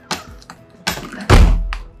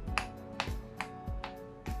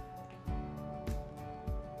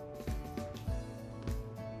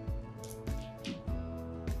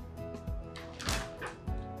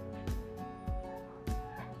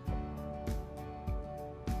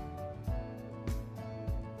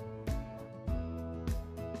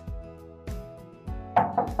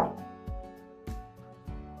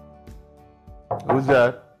 Who's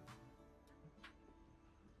that?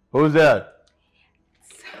 Who's that?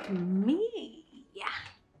 It's me. Yeah.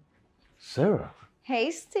 Sarah.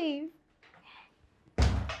 Hey, Steve.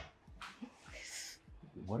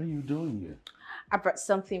 What are you doing here? I brought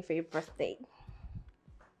something for your birthday.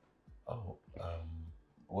 Oh,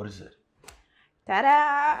 what is it?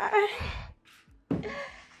 Ta-da!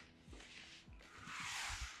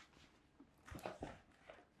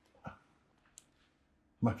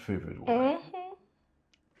 My favorite one.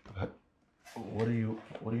 What are you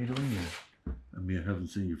doing here? I mean, I haven't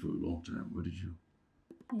seen you for a long time. What did you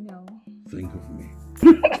think of me?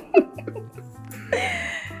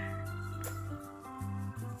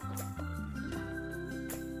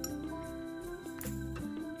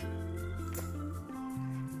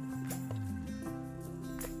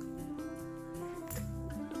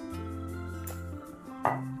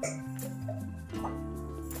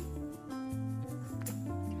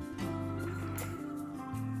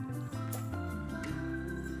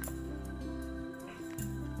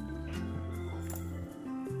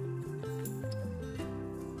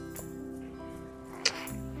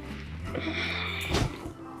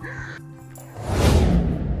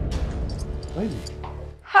 Baby.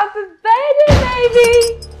 Happy birthday,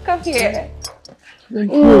 baby! Come here.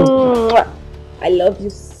 Thank you. I love you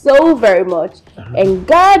so very much, and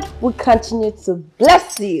God will continue to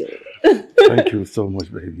bless you. Thank you so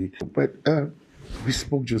much, baby. But we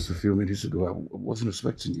spoke just a few minutes ago. I wasn't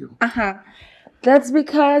expecting you. That's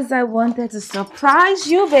because I wanted to surprise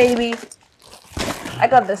you, baby. I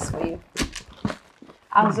got this for you.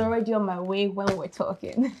 I was already on my way when we were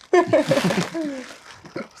talking.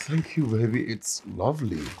 Thank you, baby. It's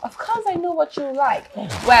lovely. Of course, I know what you like.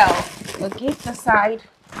 Well, the gift aside,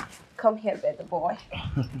 come here, baby boy.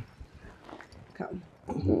 Come.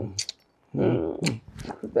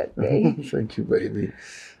 Happy birthday. Thank you, baby.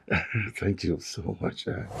 Thank you so much.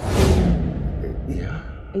 Yeah.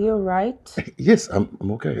 Are you alright? Yes, I'm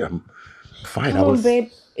okay. I'm fine. Come on, babe.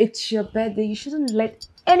 It's your birthday. You shouldn't let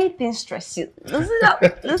anything stress you. Loosen up.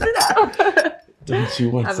 Loosen up. Don't you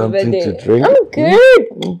want Happy something birthday. to drink? I'm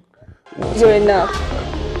good. You're enough.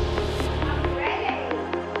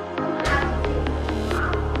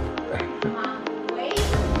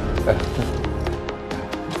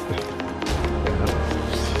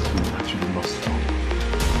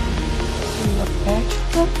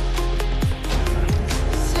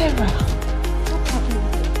 Sarah, what happened?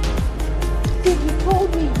 Steve, you told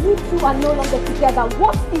me you two are no longer together.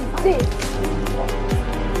 What is this?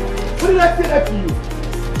 What did I say that to you?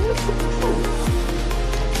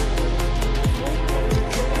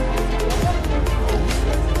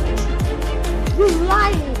 You're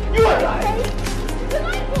lying. You are lying. You're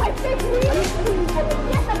lying to my face. Yes,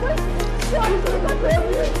 I'm going to. You're lying to my face.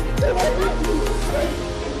 You're lying to me.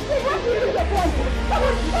 What is your point? Come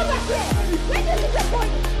on, come back here. Where is your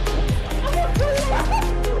point? I'm not doing it.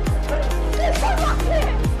 Please come back here.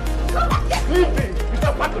 Come back here. Leave me. You're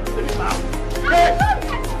not part of this now.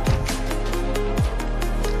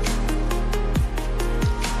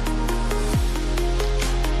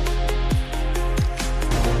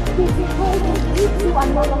 You two are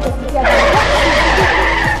no longer together.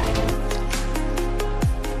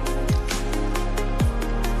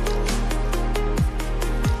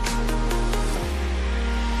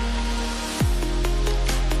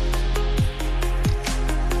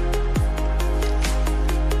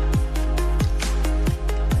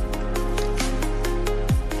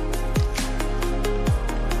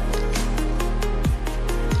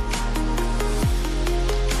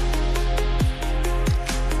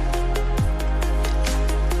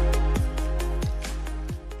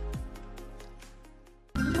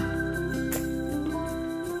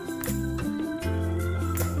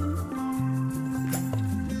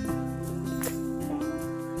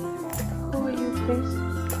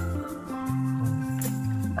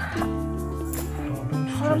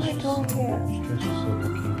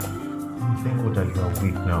 Thank God that you are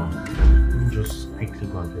weak now. Let me just quickly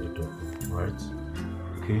go and get it open, alright?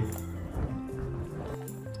 okay?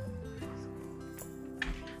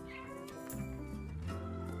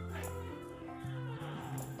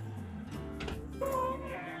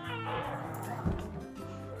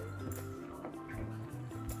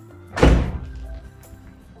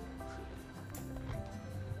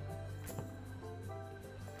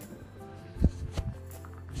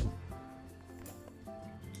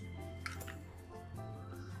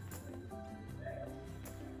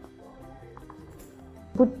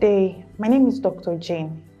 Good day. My name is Dr.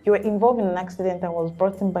 Jane. You were involved in an accident and was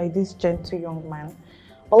brought in by this gentle young man.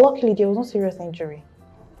 But luckily, there was no serious injury.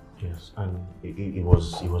 Yes, and it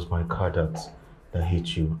was my car that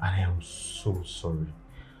hit you, and I am so sorry.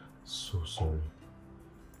 So sorry.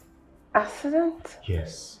 Accident?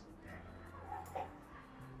 Yes.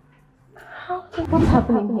 What's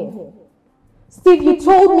happening here? Steve, you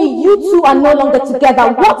told me you two are no longer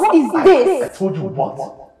together. What is this? I told you what?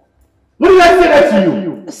 What did I say that to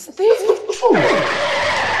you? Steve?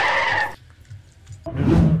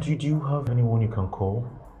 Do you have anyone you can call?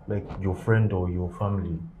 Like your friend or your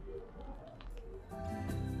family?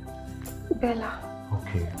 Bella.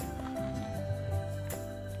 Okay.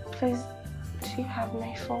 Please, do you have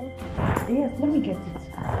my phone? Yes, let me get it.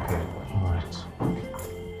 Okay, alright. I'm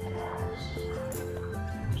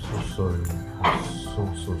so sorry.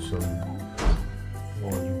 I'm so sorry.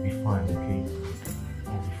 Oh, you'll be fine, okay?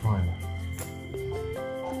 You'll be fine.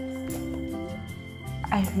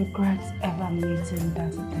 I regret ever meeting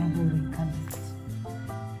that devil incarnate.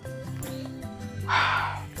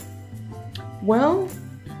 Well,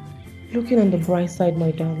 looking on the bright side,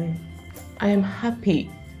 my darling, I am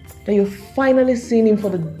happy that you're finally seeing him for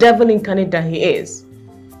the devil incarnate that he is.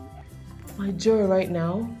 My joy right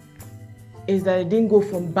now is that it didn't go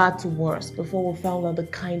from bad to worse before we found out the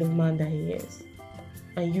kind of man that he is.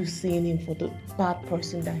 And you seeing him for the bad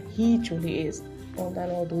person that he truly is, under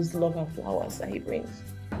all those love and flowers that he brings.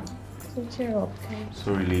 So cheer up, okay?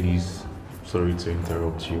 Sorry, ladies. Sorry to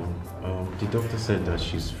interrupt you. The doctor said that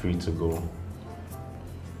she's free to go.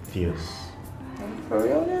 Yes. For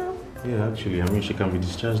real now? Yeah, actually, I mean, she can be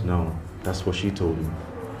discharged now. That's what she told me.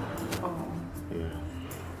 Oh. Yeah.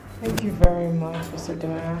 Thank you very much, Mr.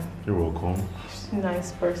 Demara. You're welcome. She's a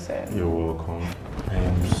nice person. You're welcome. I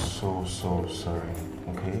am so sorry,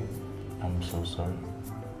 okay? I'm so sorry.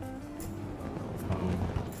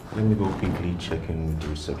 Let me go quickly check in with the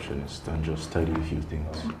receptionist and just tidy a few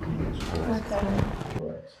things. Alright.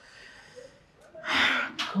 Okay.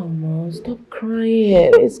 Come on, stop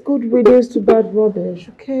crying. It's good riddance to bad rubbish,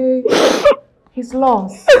 okay? He's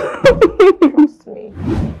lost. Trust me.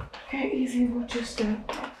 Okay, easy, watch your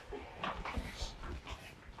step.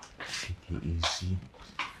 Take it easy.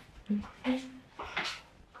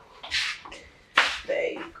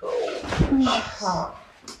 There you go.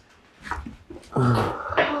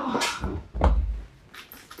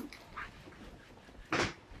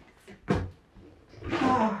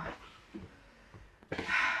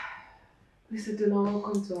 Mr. Duna,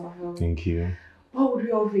 welcome to our home. Thank you. What would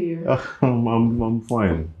we offer you? I'm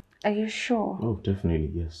fine. Are you sure? Oh,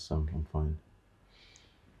 definitely, yes, I'm fine.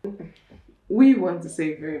 We want to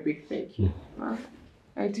say a very big thank you.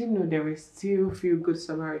 I didn't know there were still a few good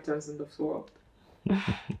Samaritans in this world.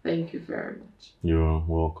 Thank you very much. You're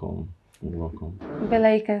welcome. You're welcome.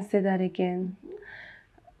 Bella, you can say that again.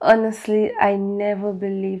 Honestly, I never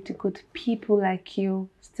believed good people like you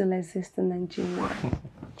still exist in Nigeria.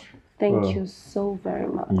 Thank you so very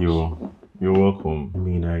much. You're welcome. I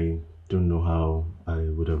mean, I don't know how I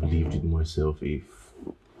would have lived it myself if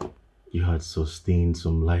you had sustained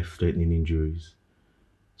some life-threatening injuries.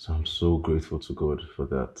 So I'm so grateful to God for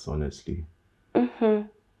that, honestly.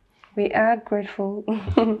 We are grateful.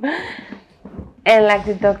 And like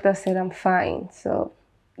the doctor said, I'm fine. So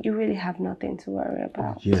you really have nothing to worry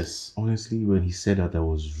about. Yes, honestly, when he said that, I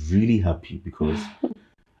was really happy because, I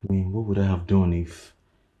mean, what would I have done if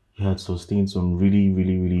he had sustained some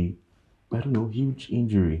really, I don't know, huge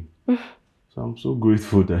injury? So I'm so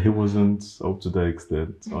grateful that he wasn't up to that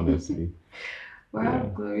extent, honestly.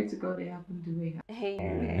 Well, glory to God, it happened the way it Hey.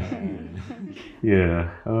 Yeah,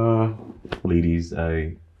 ladies,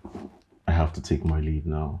 I have to take my leave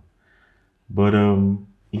now. But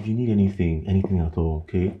if you need anything at all,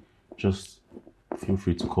 okay, just feel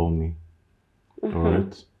free to call me. All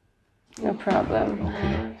right? No problem.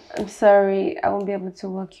 Okay. I'm sorry, I won't be able to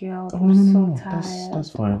work you out. Oh, I'm no, so tired. That's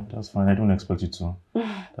fine. That's fine. I don't expect you to.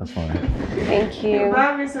 That's fine. Thank you.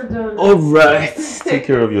 Bye, Mr. Donald. All right. Take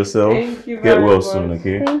care of yourself. Thank you Get very well much. soon,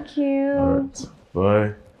 okay? Thank you. All right.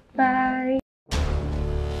 Bye. Bye.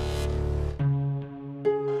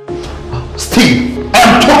 Steve, I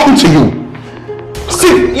am talking to you. Steve,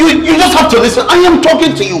 Steve, you just have to listen. I am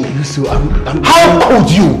talking to you. Listen, How could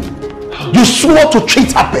you? You swore to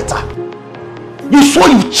treat her better. You swore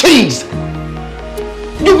you've changed.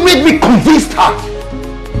 You made me convince her.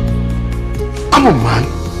 Come on, man.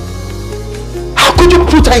 How could you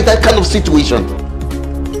put her in that kind of situation?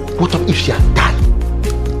 What if she had died?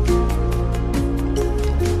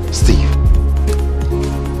 Steve,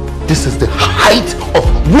 this is the height of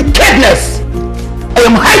wickedness. I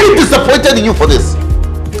am highly disappointed in you for this.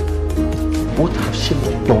 What have she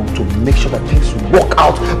not done to make sure that things work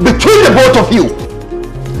out between the both of you?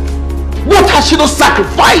 What has she not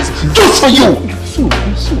sacrificed just for you?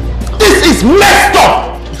 This is messed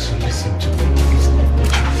up! Listen to me. It's not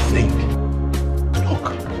what you think. Look,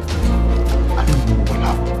 I don't know what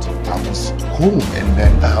happened. I was home and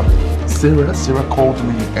then Sarah called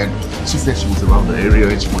me and she said she was around the area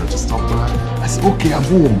and she wanted to stop by. I said, okay, I'm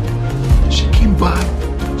home. She came by.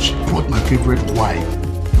 She brought my favorite wine.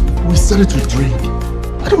 We started to drink.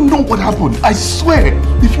 I don't know what happened. I swear,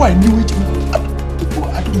 before I knew it, I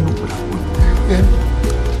don't know what happened. Then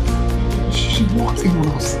she walked in on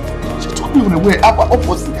us. She took me on the way.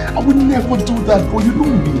 I would never do that, bro. You know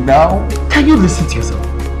me now. Can you listen to yourself?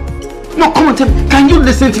 No, come on, tell me. Can you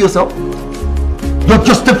listen to yourself? Your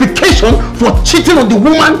justification for cheating on the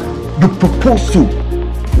woman you proposed to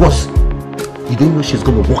was you didn't know she's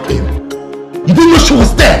going to walk in. You didn't know she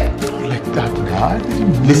was there. Not like that, guy.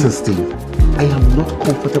 Listen, Steve. I am not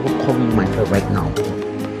comfortable calling you my friend right now.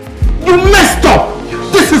 You messed up!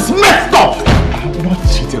 This is messed up! I'm not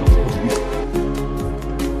cheating on you.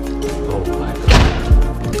 Oh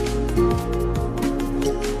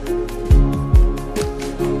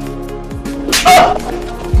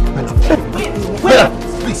my God. Bella,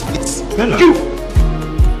 please. Bella.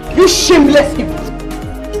 You shameless people.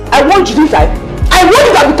 I want you this time. I want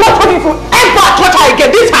you that without talking to ever touch her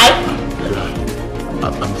again this time.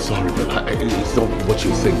 I'm sorry, but it's not what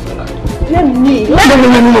you're saying, but Let me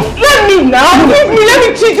now. Let me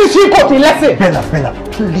teach this shit a lesson. Bella,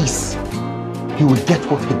 please. He will get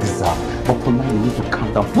what he deserves. But for now, you need to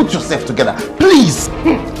calm down. Put yourself together. Please.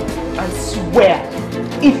 I swear,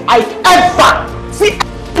 if I ever see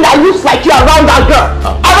that looks like you around that girl,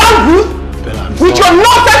 around Ruth, Bella, with your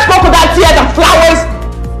nonsense crocodile tears and flowers,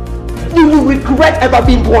 you will regret ever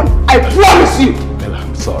being born. I promise you. Bella,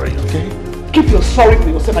 I'm sorry, okay? Keep your sorry for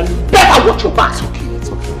yourself and you better watch your back. It's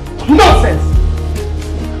okay. Nonsense.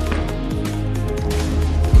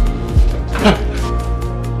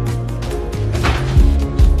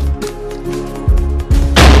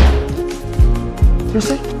 You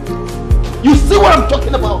see? You see what I'm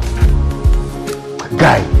talking about?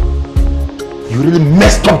 Guy, you really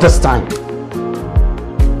messed up this time.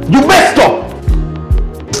 You messed up!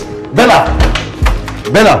 Bella!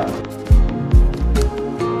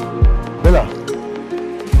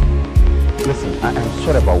 Listen, I am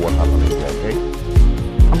sorry about what happened here, okay?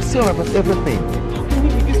 I'm sorry about everything. How can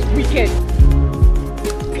you be this wicked?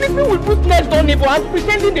 Sleeping with Ruth's next door neighbor and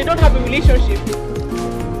pretending they don't have a relationship.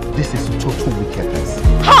 This is total wickedness.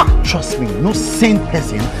 Ha! Trust me, no sane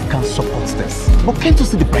person can support this. But can't you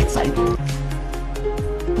see the bright side?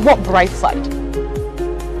 What bright side?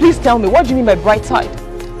 Please tell me, what do you mean by bright side?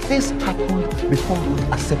 This happened before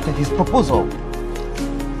Ruth accepted his proposal.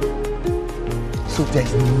 So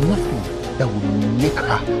there's nothing that will make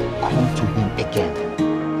her come to him again.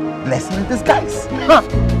 Blessing in disguise. Huh?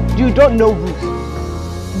 You don't know Ruth.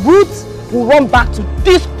 Ruth will run back to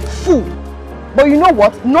this fool. But you know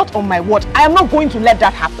what? Not on my watch. I am not going to let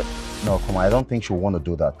that happen. No, come on. I don't think she'll want to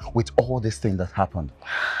do that. With all this thing that happened.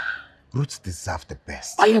 Ruth deserves the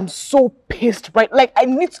best. I am so pissed, right? Like, I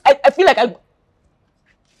feel like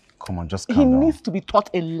Come on, just calm He down. needs to be taught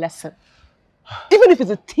a lesson. Even if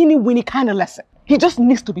it's a teeny-weeny kind of lesson. He just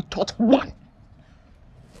needs to be taught one.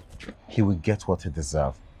 He will get what he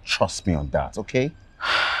deserves. Trust me on that, okay?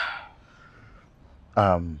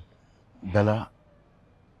 Bella,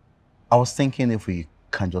 I was thinking if we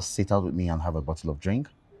can just sit out with me and have a bottle of drink.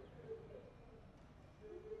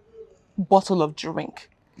 Bottle of drink?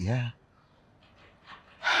 Yeah.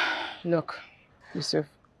 Look, Yusuf,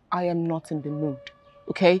 I am not in the mood,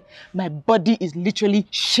 okay? My body is literally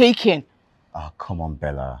shaking. Oh, come on,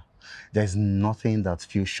 Bella. There's nothing that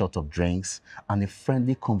feels short of drinks and a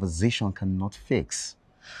friendly conversation cannot fix.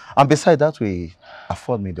 And besides that, we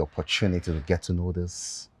afford me the opportunity to get to know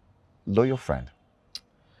this loyal friend.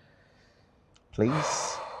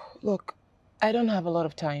 Please? Look, I don't have a lot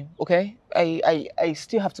of time, okay? I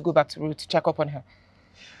still have to go back to Ruth to check up on her.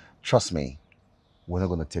 Trust me, we're not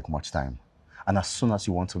going to take much time. And as soon as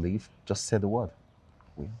you want to leave, just say the word.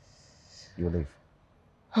 You'll leave.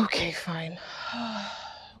 Okay, fine.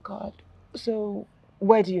 God. So,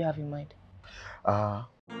 Where do you have in mind?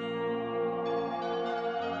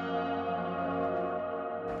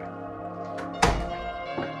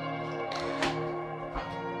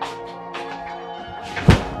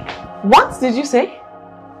 What did you say?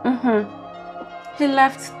 He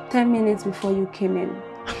left 10 minutes before you came in.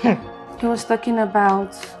 He was talking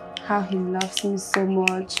about how he loves me so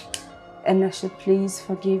much and I should please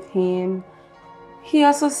forgive him. He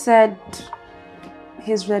also said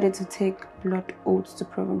he's ready to take blood oaths to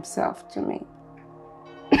prove himself to me.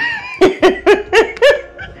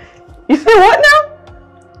 You say what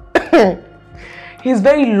now? He's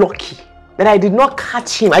very lucky that I did not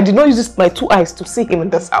catch him. I did not use my 2 eyes to see him in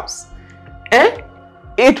this house.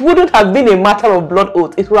 It wouldn't have been a matter of blood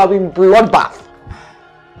oath. It would have been bloodbath.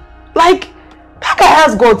 Like, that guy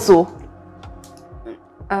has God, so.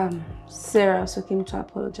 Sarah also came to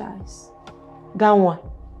apologize. That one.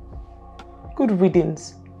 Good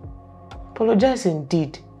riddance. Apologize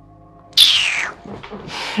indeed.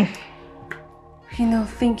 You know,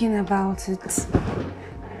 thinking about it,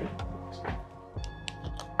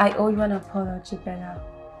 I owe you an apology, Bella.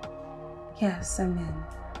 Yes, I mean,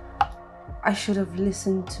 I should have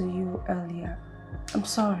listened to you earlier. I'm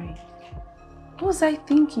sorry. What was I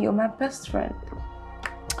thinking? You're my best friend.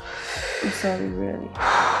 I'm sorry, really.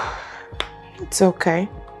 It's okay.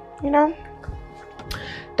 You know?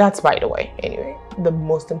 That's by the way, anyway. The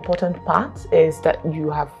most important part is that you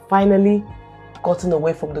have finally gotten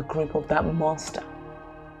away from the grip of that monster.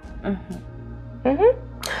 And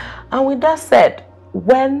with that said,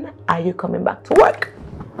 when are you coming back to work?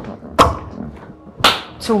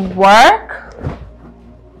 To work?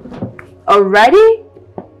 Already?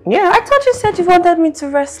 Yeah. I thought you said you wanted me to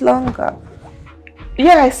rest longer.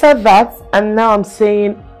 Yeah, I said that, and now I'm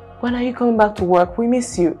saying, when are you coming back to work? We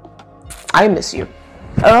miss you. I miss you.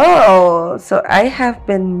 Oh, so I have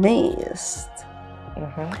been missed.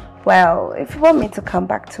 Well, if you want me to come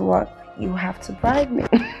back to work, you have to bribe me.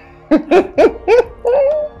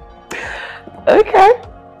 Okay.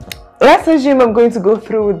 Let's assume I'm going to go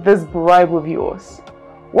through with this bribe of yours.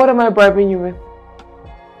 What am I bribing you with?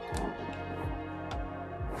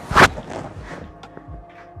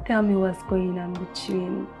 Tell me what's going on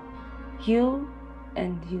between you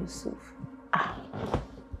and Yusuf.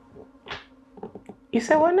 You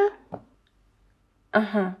said what now?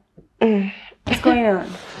 What's going on?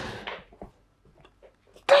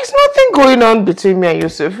 There's nothing going on between me and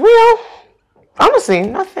Yusuf. Well, honestly,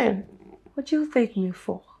 nothing. What do you take me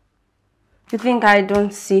for? You think I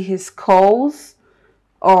don't see his calls?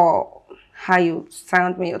 Or how you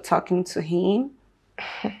sound when you're talking to him?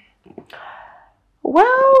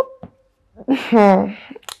 Well,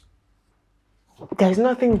 there's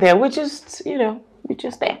nothing there. We're just, we're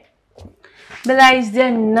just there. Bella, is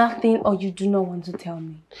there nothing or you do not want to tell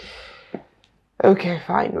me? Okay,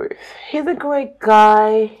 fine, Ruth. He's a great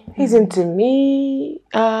guy. He's into me.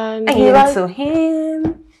 And you into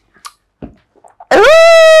him?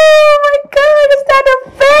 Oh my God, is that a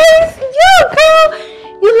face? You, girl,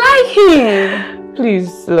 you like him.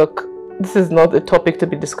 Please, look, this is not a topic to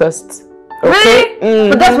be discussed. Okay? Really?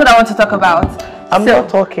 But that's what I want to talk about. I'm not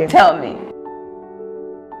talking. Tell me.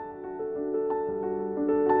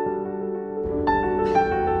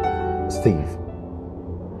 Steve,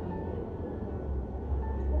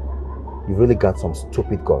 you really got some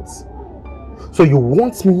stupid guts. So you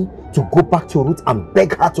want me to go back to Ruth and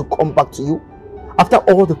beg her to come back to you? After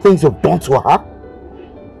all the things you've done to her?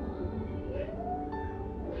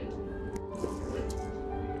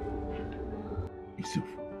 Yusuf,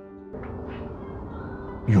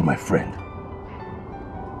 you're my friend.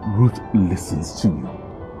 Ruth listens to you.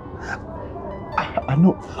 I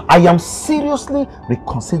know. I am seriously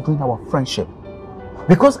reconsidering our friendship.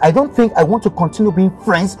 Because I don't think I want to continue being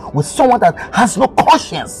friends with someone that has no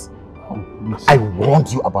conscience. I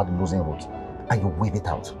warned you about losing Ruth and you weighed it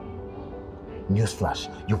out. Newsflash,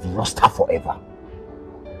 you've lost her forever.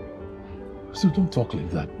 So don't talk like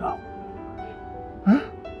that now. Huh?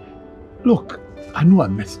 Look, I know I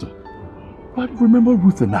messed up. But remember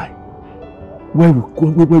Ruth and I. Where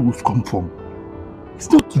we've come from. It's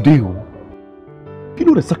not today, oh. You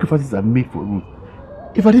know the sacrifices I've made for Ruth.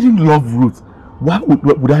 If I didn't love Ruth, why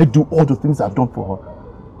would I do all the things I've done for her?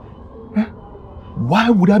 Huh? Why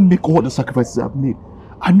would I make all the sacrifices I've made?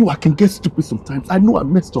 I know I can get stupid sometimes. I know I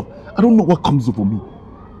messed up. I don't know what comes over me.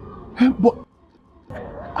 But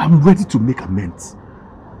I'm ready to make amends.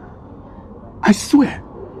 I swear.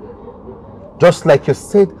 Just like you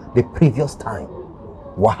said the previous time.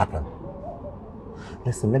 What happened?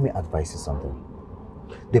 Listen, let me advise you something.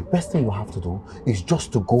 The best thing you have to do is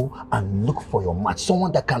just to go and look for your match.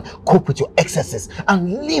 Someone that can cope with your excesses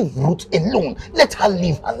and leave Ruth alone. Let her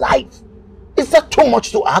live her life. Is that too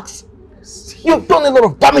much to ask? You've done a lot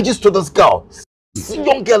of damages to this girl. This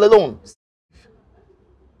young girl alone.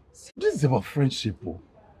 This is about friendship. Oh.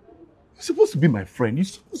 You're supposed to be my friend. You're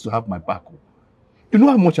supposed to have my back. Oh. You know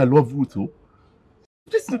how much I love Ruth. Oh.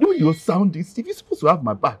 This is the way you're sounding, Steve. You're supposed to have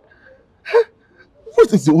my back. Huh?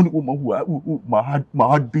 Ruth is the only woman who my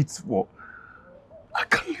heart beats for. I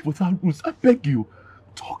can't live without Ruth. I beg you.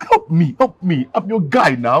 Talk, help me. I'm your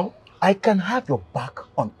guy now. I can have your back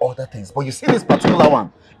on other things, but you see this particular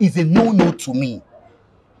one is a no-no to me.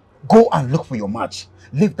 Go and look for your match.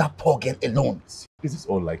 Leave that poor girl alone. This is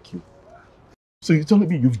all like you. So you're telling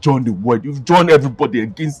me you've joined the world, you've joined everybody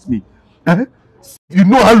against me. Eh? You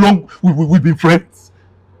know how long we've been friends?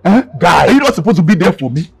 Eh? Guy! Are you not supposed to be there for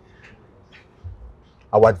me?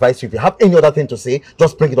 I would advise you, if you have any other thing to say,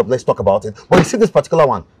 just bring it up, let's talk about it. But you see this particular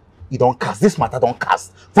one, you don't cast. This matter don't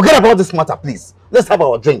cast. Forget about this matter, please. Let's have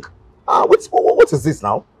our drink. What is this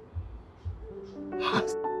now?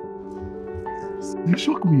 You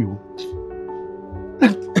shock me, oh.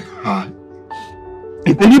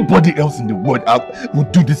 If anybody else in the world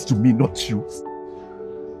would do this to me, not you.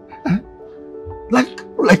 Huh? Like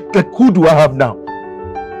who do I have now?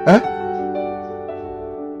 Huh?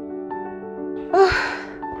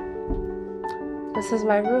 This is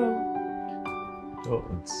my room. Oh,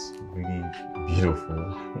 it's really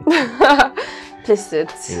beautiful. Please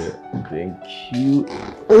sit. Yeah, thank you.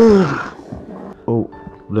 Oh,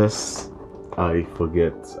 I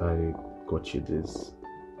forget. I got you this.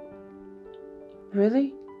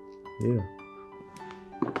 Really? Yeah.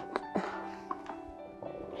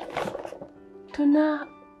 Tuna,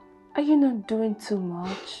 are you not doing too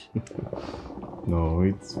much? No,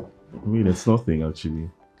 it's nothing actually.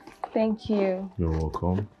 Thank you. You're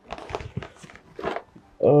welcome.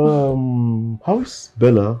 How is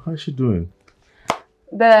Bella? How's she doing?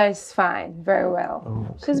 Bella is fine, very well. Oh,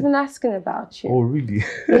 okay. She's been asking about you. Oh, really?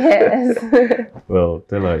 Yes. Well,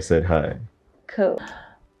 tell her I said hi. Cool.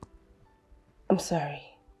 I'm sorry.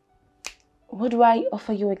 What do I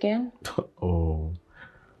offer you again? Oh.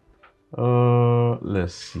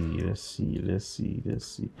 Let's see.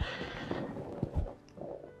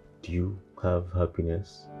 Do you have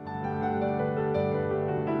happiness?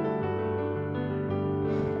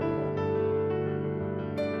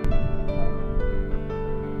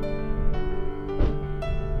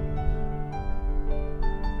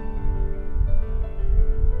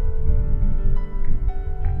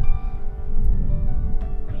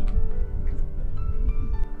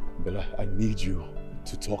 Bella, I need you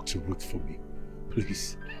to talk to Ruth for me.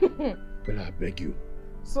 Please. Bella, I beg you.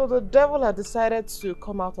 So the devil had decided to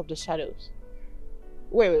come out of the shadows.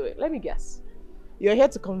 Wait. Let me guess. You're here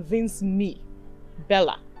to convince me,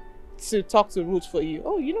 Bella, to talk to Ruth for you.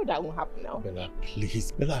 Oh, you know that won't happen now. Bella,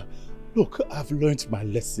 please. Bella, look, I've learned my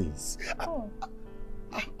lessons.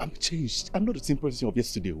 I'm changed. I'm not the same person of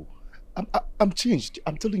yesterday. I'm changed.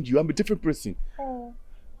 I'm telling you, I'm a different person. Oh,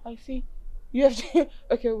 I see. You have to...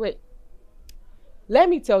 Okay, wait. Let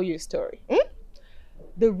me tell you a story.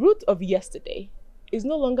 The Ruth of yesterday is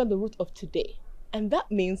no longer the Ruth of today. And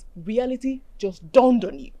that means reality just dawned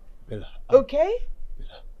on you. Bella. Okay?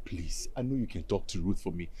 Bella, please. I know you can talk to Ruth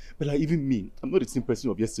for me. Bella, even me, I'm not the same person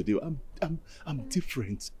of yesterday. I'm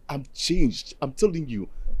different. I'm changed. I'm telling you.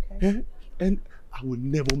 Okay. And I will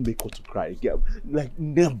never make her to cry again. Like,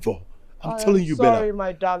 never. I'm telling you, Bella. Sorry,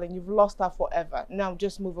 my darling. You've lost her forever. Now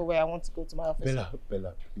just move away. I want to go to my office.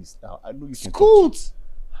 Bella, please. Now, I know you can Scoot!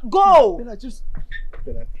 Go! Bella, just...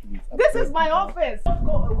 Bella, please. This is my office. Don't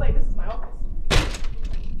go away. This is my office.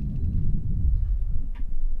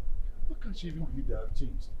 Why can't you even believe that I've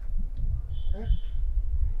changed? Eh?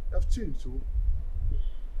 I've changed, so...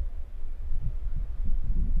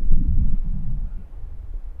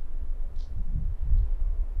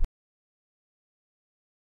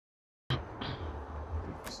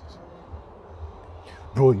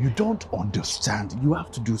 Bro, you don't understand. You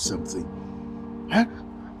have to do something. Eh?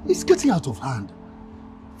 It's getting out of hand.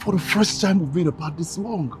 For the first time we've been apart this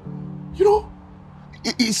long. You know?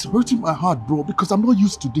 It's hurting my heart, bro, because I'm not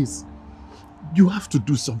used to this. You have to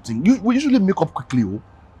do something. We usually make up quickly, oh.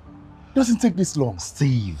 Doesn't take this long.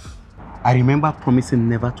 Steve, I remember promising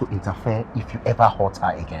never to interfere if you ever hurt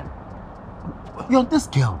her again. You're this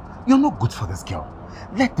girl. You're not good for this girl.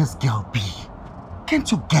 Let this girl be.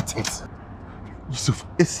 Can't you get it? Yusuf,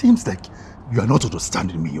 it seems like you are not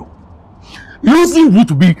understanding me, yo. Losing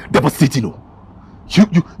Ruth will be devastating, oh.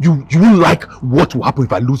 You won't like what will happen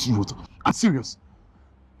if I lose Ruth. I'm serious.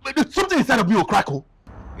 But there's something inside of me will crack, oh.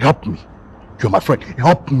 Help me. You're my friend.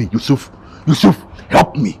 Help me, Yusuf. Yusuf,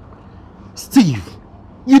 help me. Steve,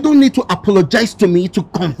 you don't need to apologize to me to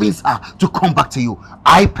convince her to come back to you.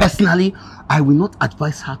 I personally, I will not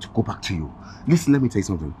advise her to go back to you. Listen, let me tell you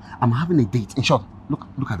something. I'm having a date. In short, look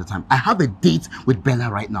at the time. I have a date with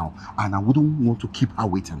Bella right now, and I wouldn't want to keep her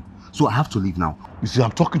waiting. So I have to leave now. You see,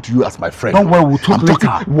 I'm talking to you as my friend. Don't worry, we'll talk later.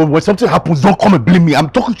 When something happens, don't come and blame me.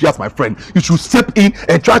 I'm talking to you as my friend. You should step in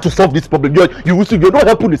and try to solve this problem. You're not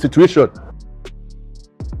helping the situation.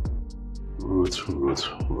 Ruth.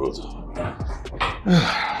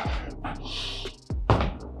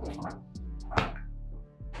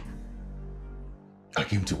 I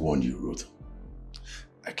came to warn you, Ruth.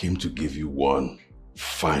 I came to give you one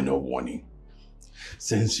final warning.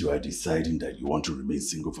 Since you are deciding that you want to remain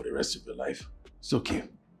single for the rest of your life, it's okay.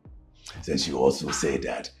 Since you also say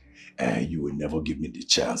that you will never give me the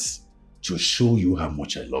chance to show you how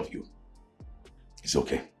much I love you, it's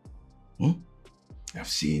okay. I've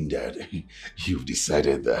seen that you've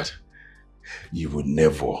decided that you will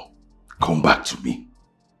never come back to me.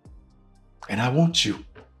 And I want you.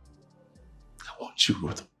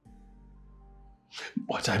 Ruth.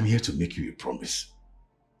 But I'm here to make you a promise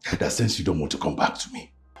that since you don't want to come back to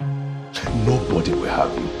me, nobody will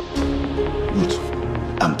have you. Ruth,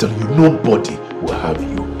 I'm telling you, nobody will have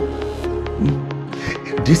you.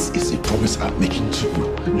 This is a promise I'm making to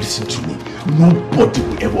you. Listen to me. Nobody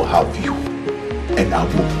will ever have you. And I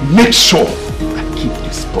will make sure I keep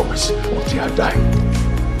this promise until I die.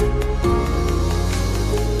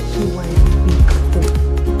 You are a big fool.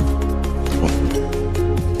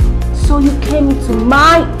 So you came into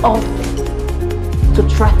my office to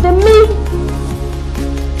threaten me?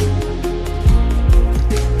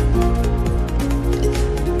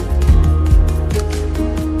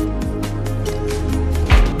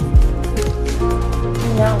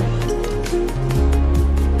 Now,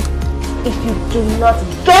 if you do not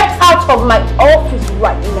get out of my office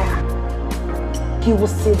right now, you will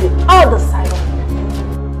see the other side of me.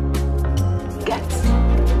 Get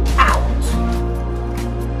out.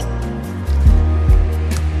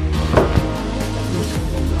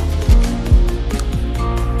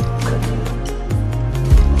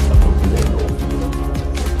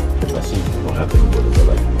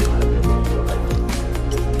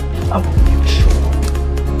 I will make sure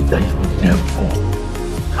that you will never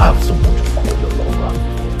have someone to call your lover.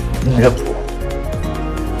 Never.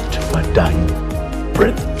 To my dying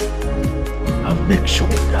breath. I'll make sure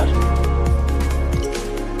of that.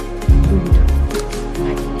 Read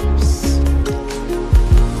my lips.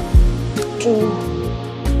 Do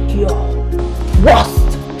your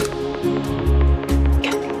worst.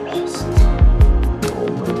 Get lost. Oh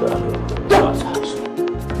my God. Don't touch me.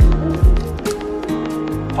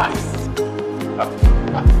 Vice.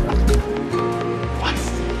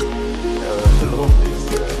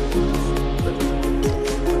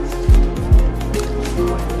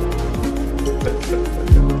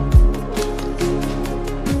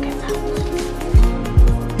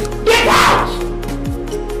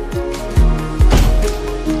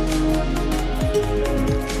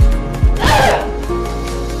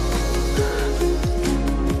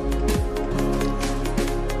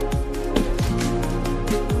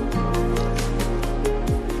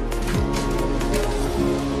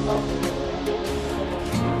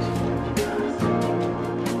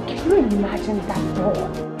 Imagine that boy,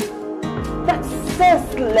 that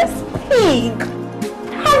senseless pig,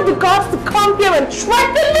 has the guts to come here and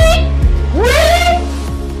threaten me? Really?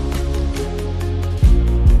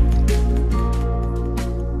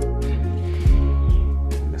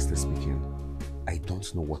 Honestly speaking, I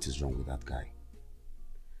don't know what is wrong with that guy.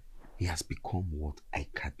 He has become what I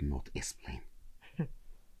cannot explain.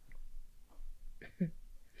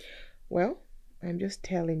 Well, I'm just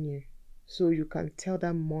telling you, so you can tell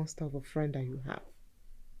that monster of a friend that you have.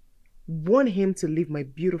 Warn him to leave my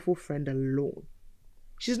beautiful friend alone.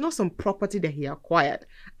 She's not some property that he acquired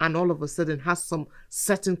and all of a sudden has some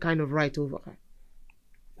certain kind of right over her.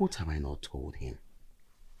 What have I not told him?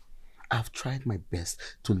 I've tried my best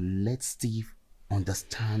to let Steve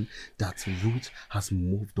understand that Ruth has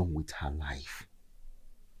moved on with her life.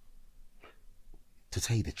 To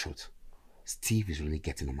tell you the truth, Steve is really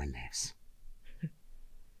getting on my nerves.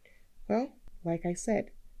 Well, like I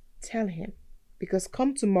said, tell him. Because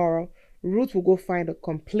come tomorrow, Ruth will go find a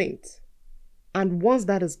complaint. And once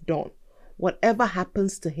that is done, whatever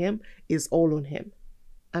happens to him is all on him.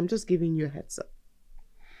 I'm just giving you a heads up.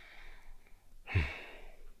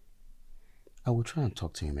 I will try and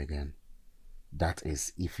talk to him again. That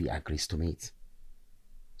is, if he agrees to meet.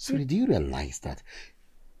 So do you realize that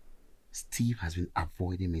Steve has been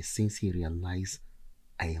avoiding me since he realized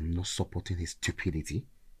I am not supporting his stupidity.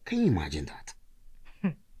 Can you imagine that?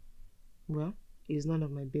 Well, it's none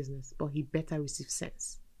of my business, but he better receive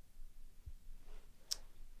sense.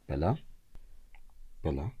 Bella?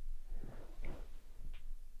 Bella?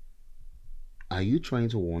 Are you trying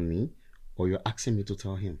to warn me, or you're asking me to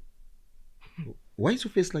tell him? Why is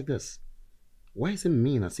your face like this? Why is it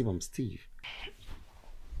mean as if I'm Steve?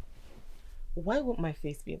 Why would my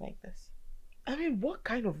face be like this? I mean, what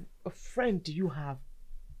kind of a friend do you have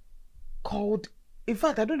called... In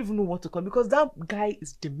fact, I don't even know what to call him because that guy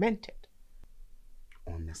is demented.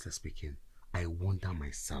 Honestly speaking, I wonder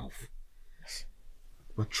myself.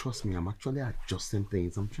 But trust me, I'm actually adjusting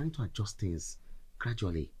things. I'm trying to adjust things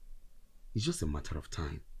gradually. It's just a matter of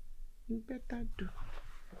time. You better do.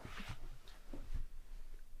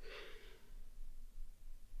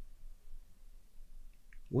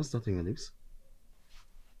 What's that on your lips?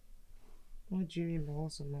 What do you mean by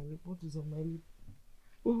what's on my lip? What is on my lip?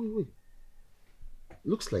 Wait.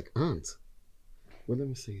 Looks like ant. Well, let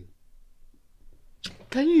me see it.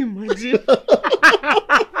 Can you imagine?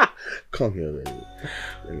 Come here, baby.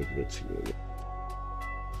 Let me give it to you.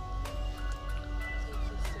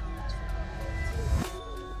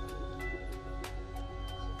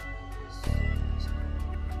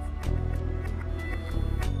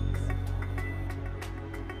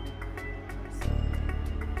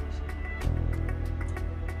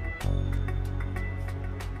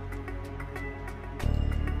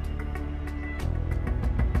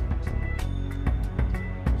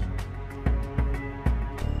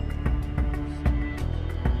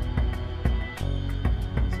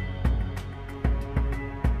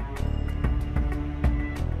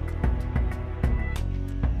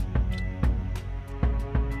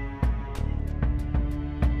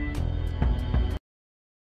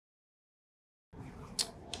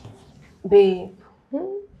 Babe,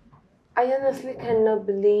 I honestly cannot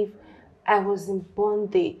believe I was in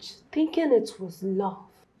bondage, thinking it was love.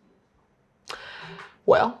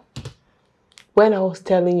 Well, when I was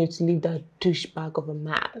telling you to leave that douchebag of a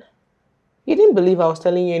man, you didn't believe I was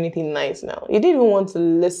telling you anything nice now. You didn't even want to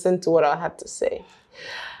listen to what I had to say.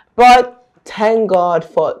 But thank God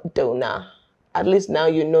for Donna. At least now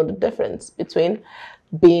you know the difference between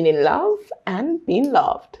being in love and being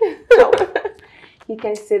loved. So, you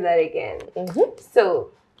can say that again.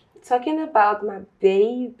 So, talking about my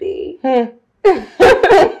baby, I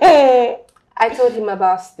told him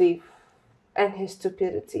about Steve and his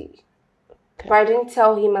stupidity. Okay. But I didn't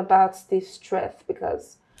tell him about Steve's strength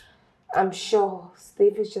because I'm sure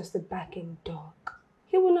Steve is just a barking dog.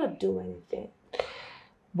 He will not do anything.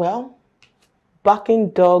 Well,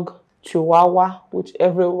 barking dog, chihuahua,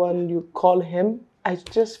 whichever one you call him, I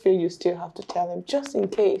just feel you still have to tell him just in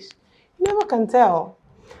case. You never can tell.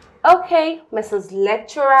 Okay, Mrs.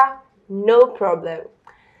 Lecturer, no problem.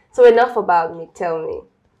 So enough about me, tell me.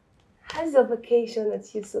 How's your vacation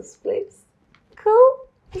at Yusuf's place? Cool?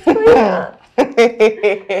 What's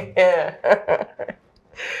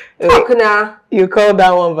going on? You call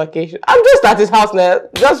that one vacation? I'm just at his house now.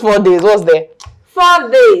 Just 4 days. What's there?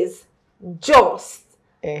 4 days. Just.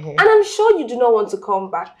 And I'm sure you do not want to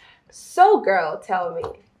come back. So, girl, tell me.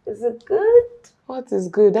 Is it good? What is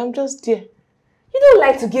good? I'm just here. You don't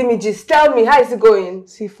like to give me gist. Tell me, how is it going?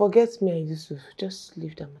 See, forget me and Yusuf. Just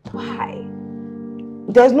leave them. Why?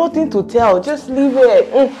 There's nothing to tell. Just leave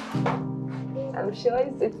it. I'm sure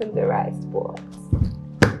he's eating the right spot.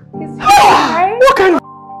 He's right? What kind of...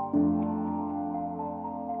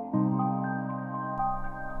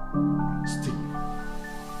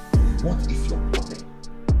 Steve, what is your problem?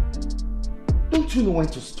 Don't you know when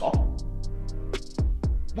to stop?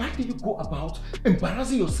 Why do you go about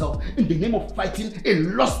embarrassing yourself in the name of fighting a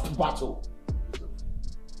lost battle?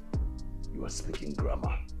 You are speaking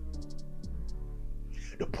grammar.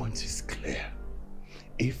 The point is clear.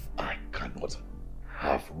 If I cannot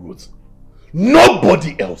have Ruth,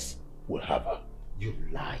 nobody else will have her. You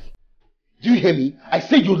lie. Do you hear me? I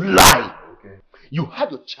say you lie. Okay. You had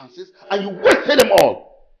your chances and you wasted them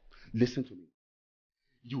all. Listen to me.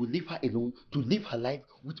 You will leave her alone to live her life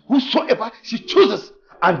with whosoever she chooses.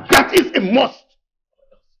 And that is a must.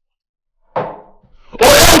 Or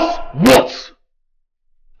else what?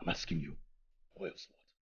 I'm asking you. Or else what?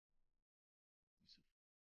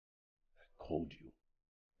 I called you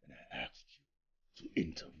and I asked you to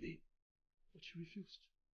intervene. But you refused.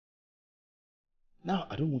 Now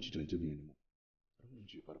I don't want you to intervene anymore. I don't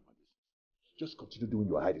want you to be part of my business. Just continue doing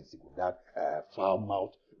your hide and seek with that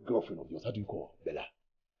foul-mouthed girlfriend of yours. How do you call her? Bella?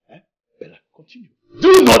 Bella, continue.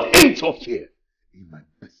 Do not interfere in my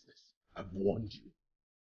business. I've warned you.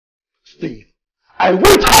 Steve, I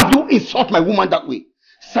won't have you insult my woman that way.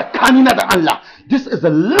 Sakanina da Allah, this is the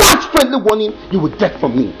last friendly warning you will get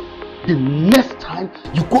from me. The next time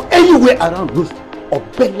you go anywhere around Roost or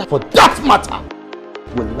Bella for that matter,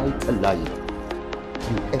 will I tell you,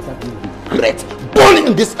 you ever will regret born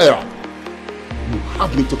in this era. You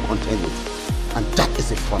have me to contend with, and that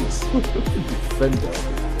is a promise. Defender of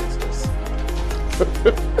the business.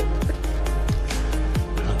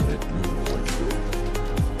 Now let me know what you do.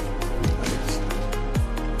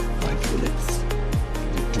 My bullets,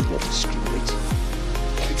 they do not discriminate.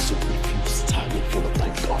 So if you stand in front of my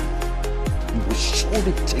gun, you will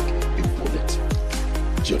surely take a bullet.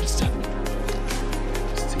 Do you understand me?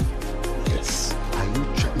 Steve, yes. Are you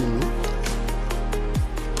threatening me?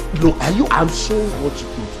 Look, I'm sure what you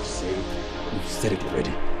need to say. You've said it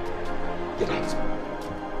already. Get out.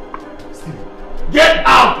 Steve. Get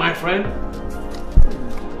out, my friend!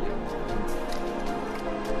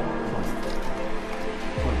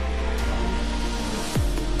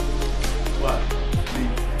 What?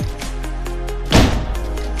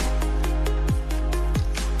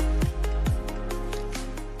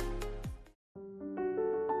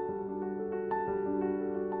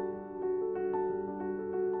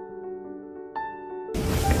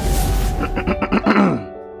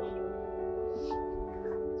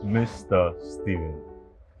 Mr. Steven,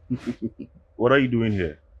 what are you doing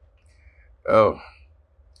here? Oh,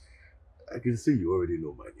 I can see you already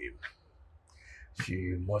know my name.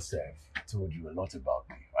 She must have told you a lot about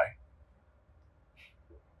me, right?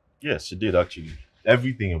 Yes, she did actually.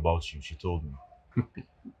 Everything about you, she told me.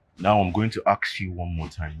 Now I'm going to ask you one more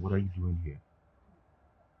time. What are you doing here?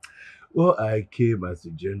 Well, I came as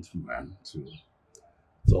a gentleman to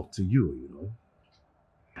talk to you, you know.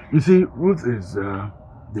 You see, Ruth is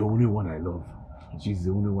the only one I love. She's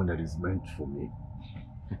the only one that is meant for me.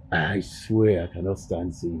 I swear I cannot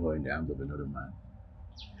stand seeing her in the arms of another man.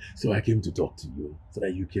 So I came to talk to you so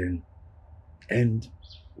that you can end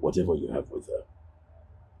whatever you have with her.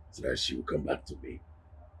 So that she will come back to me.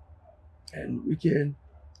 And we can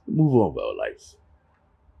move on with our lives.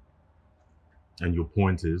 And your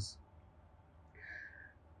point is?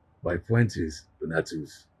 My point is,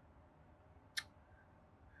 Donatus,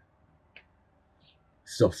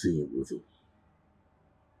 stop seeing Ruth.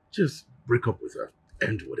 Just break up with her,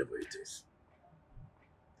 end whatever it is.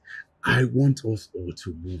 I want us all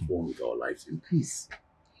to move on with our lives in peace.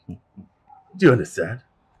 Do you understand?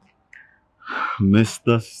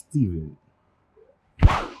 Mr. Steven.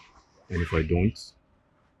 And if I don't?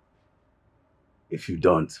 If you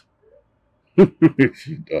don't, if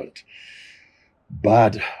you don't,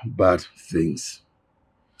 bad things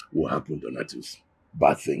will happen, Donatus.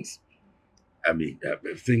 Bad things. I mean,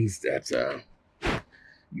 things that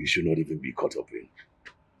you should not even be caught up in.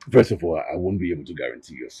 First of all, I won't be able to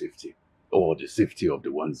guarantee your safety or the safety of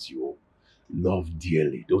the ones you love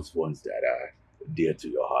dearly, those ones that are dear to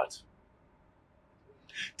your heart.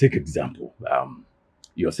 Take example,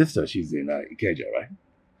 your sister, she's in Ikeja, right?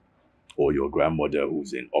 Or your grandmother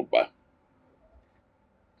who's in Ogba.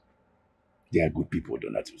 They are good people,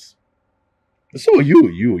 Donatus. So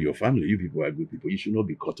your family, you people are good people. You should not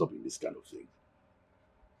be caught up in this kind of thing.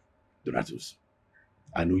 Donatus,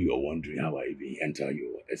 I know you're wondering how I even enter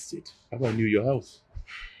your estate. How I knew your house.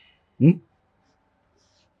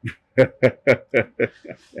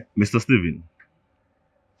 Mr. Steven,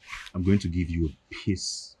 I'm going to give you a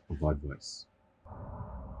piece of advice.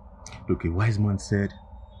 Look, a wise man said,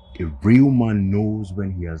 a real man knows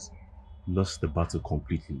when he has lost the battle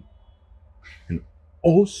completely. And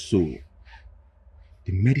also,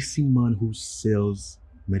 the medicine man who sells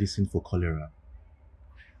medicine for cholera,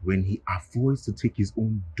 when he avoids to take his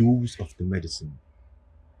own dose of the medicine,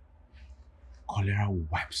 cholera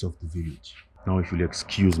wipes off the village. Now, if you'll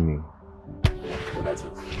excuse me. That's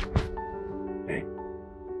it. Hey,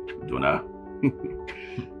 Donna,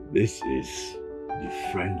 this is the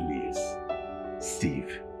friendliest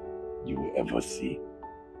Steve you will ever see.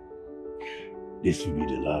 This will be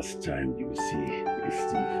the last time you will see a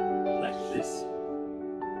Steve like this.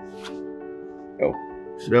 Oh,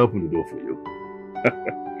 should I open the door for you?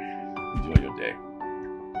 Enjoy your day.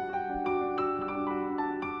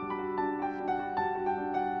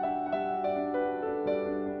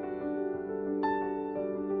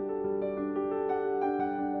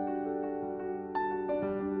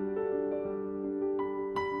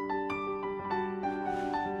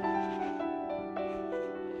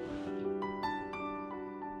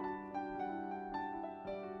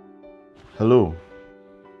 Hello.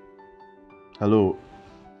 Hello.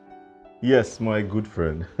 Yes, my good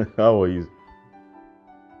friend. How are you?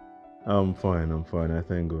 I'm fine, I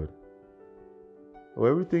thank God. Oh,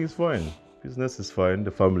 everything is fine. Business is fine,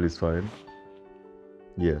 the family is fine.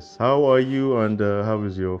 Yes. How are you and how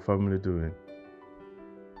is your family doing?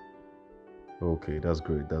 Okay, that's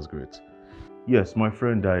great. That's great. Yes, my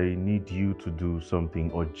friend, I need you to do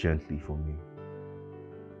something urgently for me.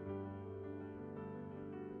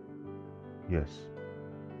 Yes.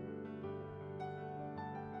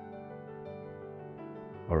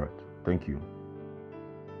 All right. Thank you.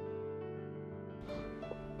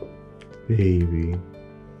 Baby.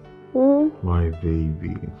 My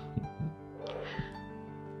baby.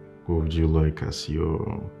 What would you like as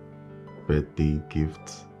your birthday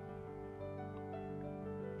gift?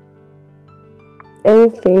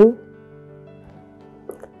 Anything.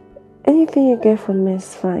 Anything you get from me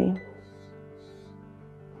is fine.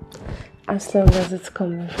 As long as it's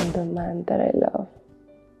coming from the man that I love.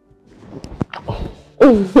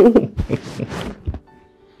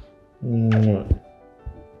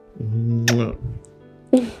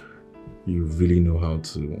 You really know how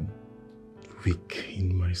to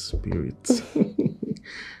weaken my spirit.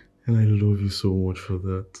 And I love you so much for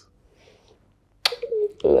that.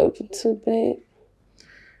 I love you too, babe.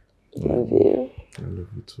 Love you. I love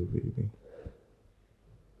you too, baby.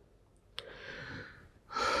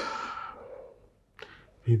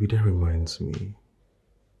 Baby, that reminds me.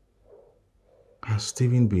 Has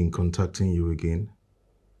Steven been contacting you again?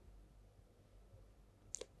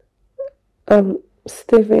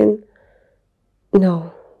 Steven,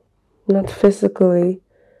 no, not physically.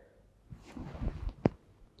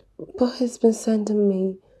 But he's been sending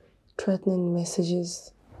me threatening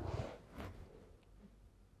messages.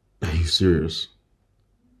 Are you serious?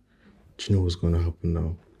 Do you know what's going to happen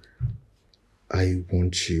now? I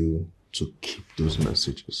want you to keep those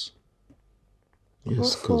messages.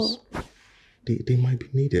 Yes, because they might be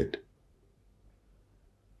needed.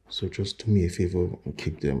 So just do me a favor and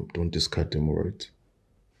keep them. Don't discard them, alright?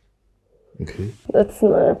 Okay? That's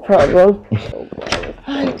not a problem.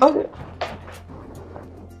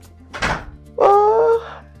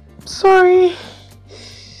 Sorry.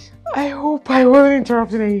 I hope I wasn't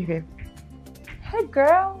interrupting anything. Hey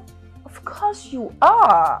girl, of course you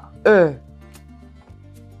are.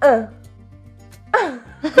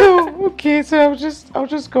 Okay, so I'll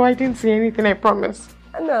just go. I didn't see anything, I promise.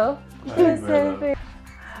 No, you didn't say anything.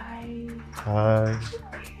 Hi.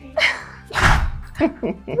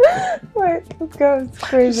 Wait, this girl is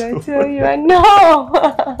crazy, I tell you, I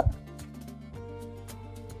know.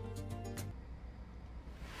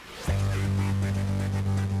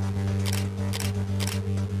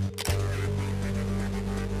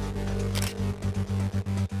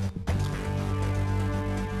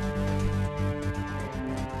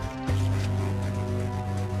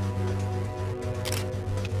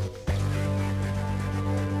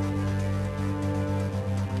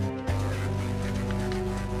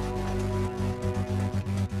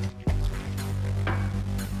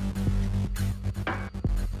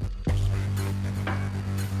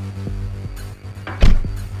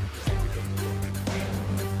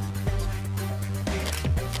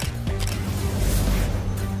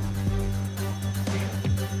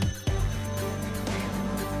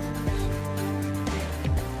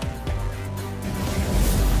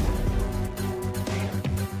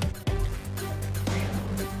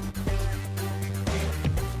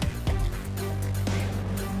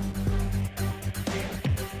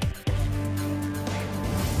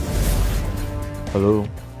 Hello?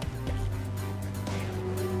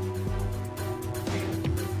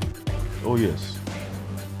 Oh, yes.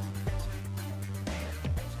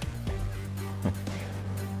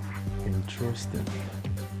 Interesting.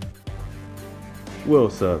 Well,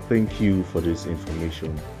 sir, thank you for this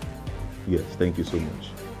information. Yes, thank you so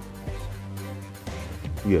much.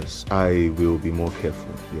 Yes, I will be more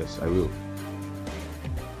careful. Yes, I will.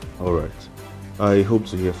 All right. I hope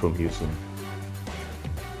to hear from you soon.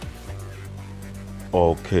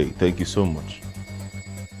 Okay, thank you so much.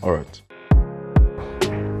 All right.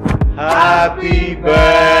 Happy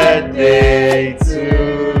birthday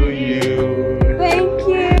to you. Thank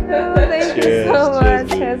you. Thank you so much.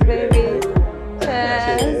 Cheers, baby.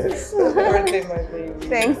 Cheers. Birthday, my baby.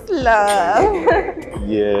 Thanks, love.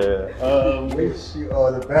 Yeah. Wish you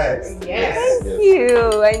all the best. Yes. Thank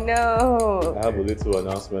you. I know. I have a little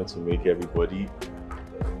announcement to make, everybody.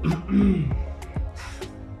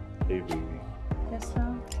 Hey, baby. Yes, sir.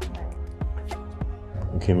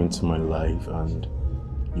 You came into my life and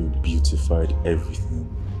you beautified everything,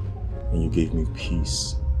 and you gave me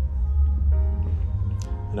peace.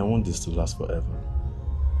 And I want this to last forever.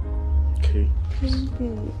 Okay?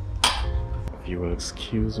 If you will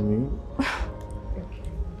excuse me.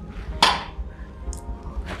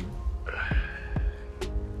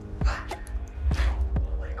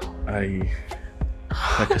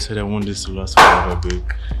 Like I said, I want this to last forever, babe.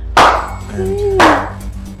 And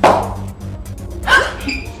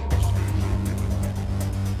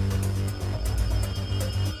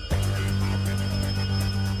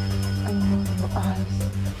I know your eyes.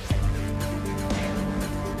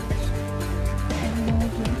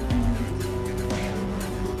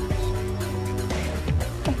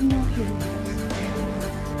 I know you.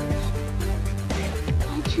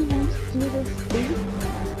 Why do you want to do this, babe?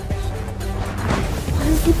 Why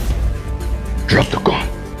would... Drop the gun!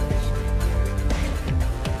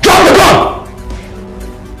 Drop the gun!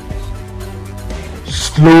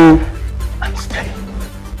 Slow and steady.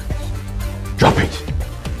 Drop it.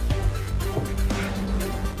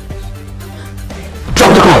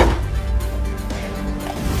 Drop the gun!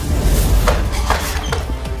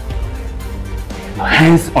 Your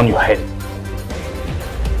hands on your head.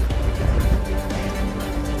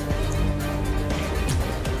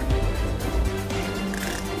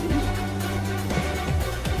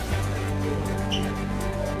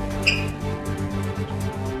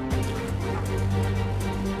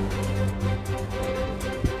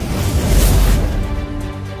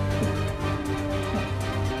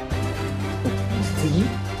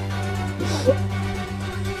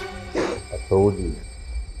 I told you.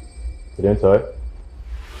 Didn't I?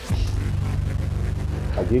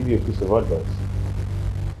 I gave you a piece of advice.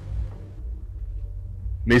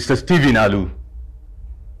 Mr. Stephen Alu,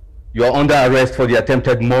 you are under arrest for the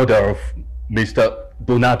attempted murder of Mr.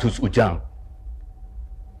 Donatus Ujang.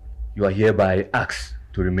 You are hereby asked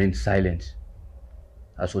to remain silent,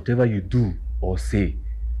 as whatever you do or say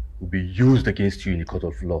will be used against you in a court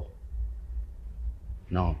of law.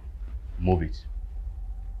 Now, move it.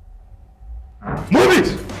 Move it!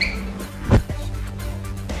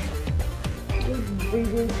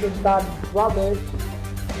 Reading to that rubbish.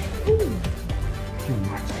 You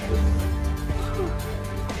might.